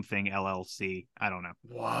 something LLC. I don't know.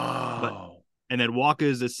 Wow. And then Waka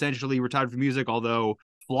is essentially retired from music, although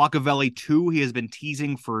Flockavelli 2, he has been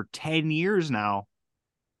teasing for 10 years now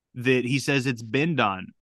that he says it's been done.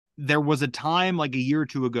 there was a time like a year or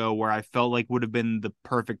two ago where I felt like would have been the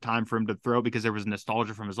perfect time for him to throw because there was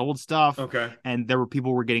nostalgia from his old stuff. Okay. And there were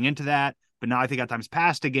people who were getting into that. But now I think that time's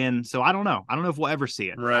passed again. So I don't know. I don't know if we'll ever see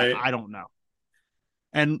it. Right. I don't know.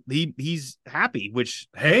 And he's happy, which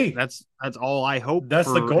Hey, that's all I hope that's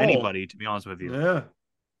for the goal. anybody, to be honest with you. Yeah.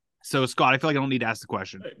 So Scott, I feel like I don't need to ask the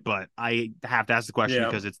question, but I have to ask the question Yeah.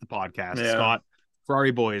 because it's the podcast. Yeah. Scott,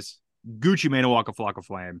 Ferrari Boyz, Gucci Mane, Waka, Flocka,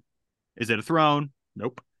 Flame. Is it a throne?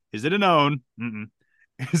 Nope. Is it a known? Mm-mm.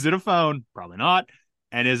 Is it a phone? Probably not.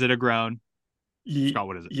 And is it a groan? Scott,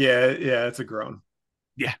 what is it? Yeah, it's a groan.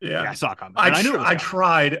 Yeah, Yeah. I saw it coming. I knew it was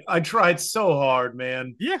coming. I tried so hard,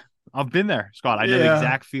 man. Yeah, I've been there, Scott. I know Yeah. the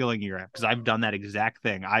exact feeling you're at because I've done that exact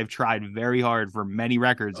thing. I've tried very hard for many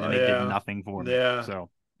records and they did nothing for me. Yeah. So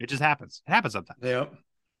it just happens. It happens sometimes. Yep.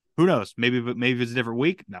 Who knows? Maybe it's a different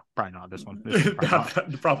week. No, probably not this one.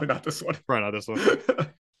 Probably not this one. Probably not this one.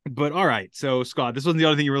 But all right. So Scott, this wasn't the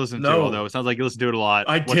other thing you were listening to, although it sounds like you listened to it a lot.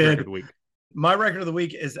 I What's did. your record of the week? My record of the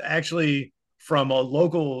week is actually from a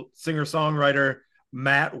local singer-songwriter,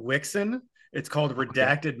 Matt Wixon. It's called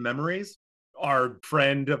Redacted Memories. Our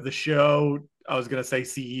friend of the show, I was going to say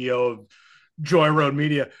CEO of Joy Road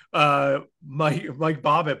Media, Mike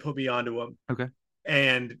Bobbitt put me onto him. Okay.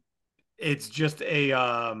 And it's just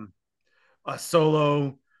a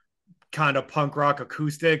solo kind of punk rock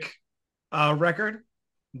acoustic record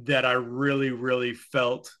that I really, really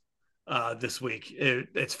felt this week.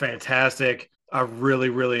 It's fantastic. I really,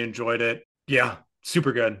 really enjoyed it. Yeah,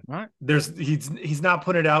 super good. All right. He's not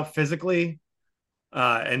putting it out physically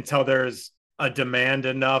until there's a demand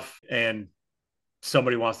enough and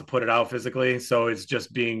somebody wants to put it out physically. So it's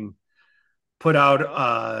just being put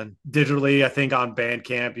out digitally. I think on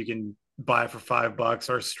Bandcamp you can buy it for $5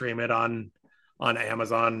 or stream it on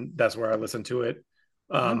Amazon. That's where I listen to it.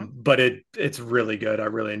 But it's really good. I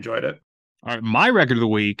really enjoyed it. All right, my record of the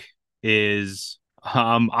week is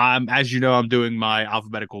I'm, as you know, I'm doing my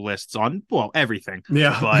alphabetical lists on everything.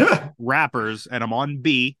 Yeah. But rappers, and I'm on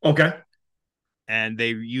B. Okay. And they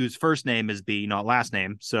use first name as B, not last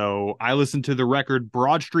name. So I listened to the record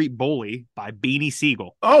Broad Street Bully by Beanie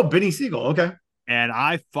Siegel. Oh, Beanie Siegel. Okay. And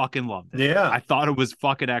I fucking loved it. Yeah. I thought it was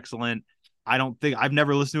fucking excellent. I've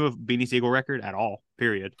never listened to a Beanie Siegel record at all,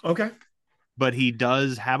 period. Okay. But he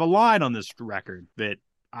does have a line on this record that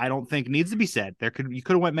I don't think needs to be said. You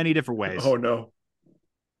could have went many different ways. Oh no.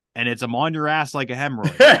 And it's I'm on your ass like a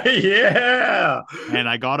hemorrhoid. Yeah. And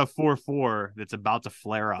I got a 4-4 that's about to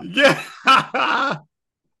flare up. Yeah.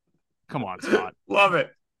 Come on, Scott. Love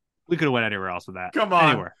it. We could have went anywhere else with that. Come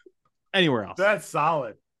on. Anywhere else. That's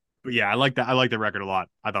solid. But yeah, I like that. I like the record a lot.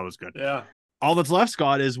 I thought it was good. Yeah. All that's left,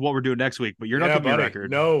 Scott, is what we're doing next week. But you're not giving me a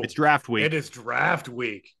record. No. It's draft week. It is draft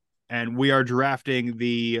week. And we are drafting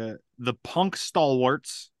the punk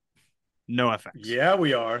stalwarts, NoFX. Yeah,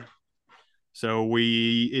 we are. So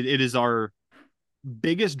it is our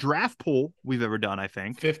biggest draft pool we've ever done, I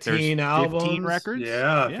think. 15 There's albums. 15 records.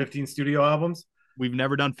 Yeah, 15 studio albums. We've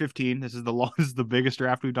never done 15. This is the biggest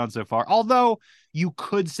draft we've done so far. Although you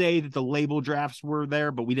could say that the label drafts were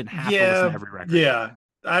there, but we didn't have to listen to every record. Yeah.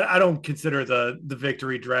 I don't consider the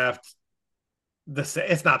victory draft the same.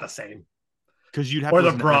 It's not the same. Because you'd have or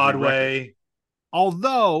to the Broadway.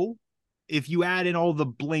 Although, if you add in all the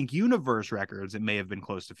Blink Universe records, it may have been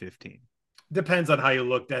close to 15. Depends on how you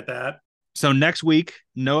looked at that. So next week,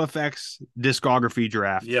 NoFX discography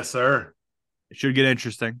draft. Yes, sir. It should get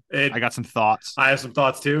interesting. I got some thoughts. I have some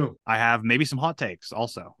thoughts too. I have maybe some hot takes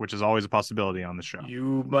also, which is always a possibility on the show.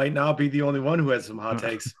 You might not be the only one who has some hot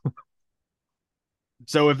takes.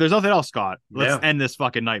 So if there's nothing else, Scott, let's end this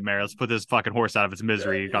fucking nightmare. Let's put this fucking horse out of its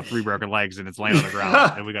misery. It's got 3 broken legs and it's laying on the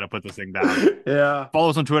ground, and we got to put this thing down. Yeah. Follow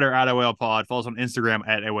us on Twitter at AWhalePod. Follow us on Instagram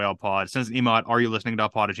at AWhalePod. Send us an email at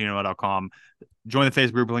areyoulistening.pod@gmail.com. Join the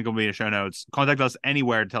Facebook group. Link will be in the show notes. Contact us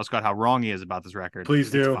anywhere to tell Scott how wrong he is about this record. Please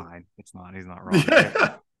do. It's fine. It's not. He's not wrong.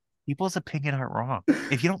 People's opinion aren't wrong.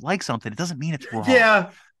 If you don't like something, it doesn't mean it's wrong. Yeah.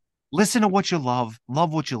 Listen to what you love.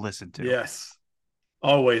 Love what you listen to. Yes.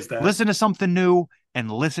 Always that. Listen to something new and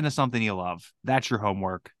listen to something you love. That's your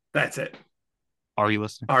homework. That's it. Are you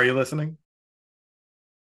listening? Are you listening?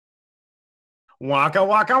 Waka,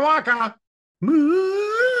 waka, waka. Moves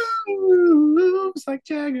like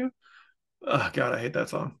Jagger. Oh, God, I hate that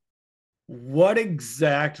song. What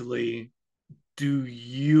exactly do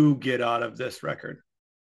you get out of this record?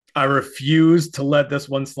 I refuse to let this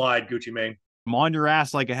one slide, Gucci Mane. I'm on your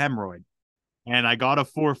ass like a hemorrhoid. And I got a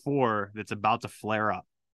 4-4 that's about to flare up.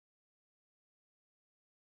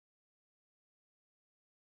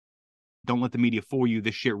 Don't let the media fool you.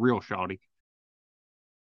 This shit real, shawty.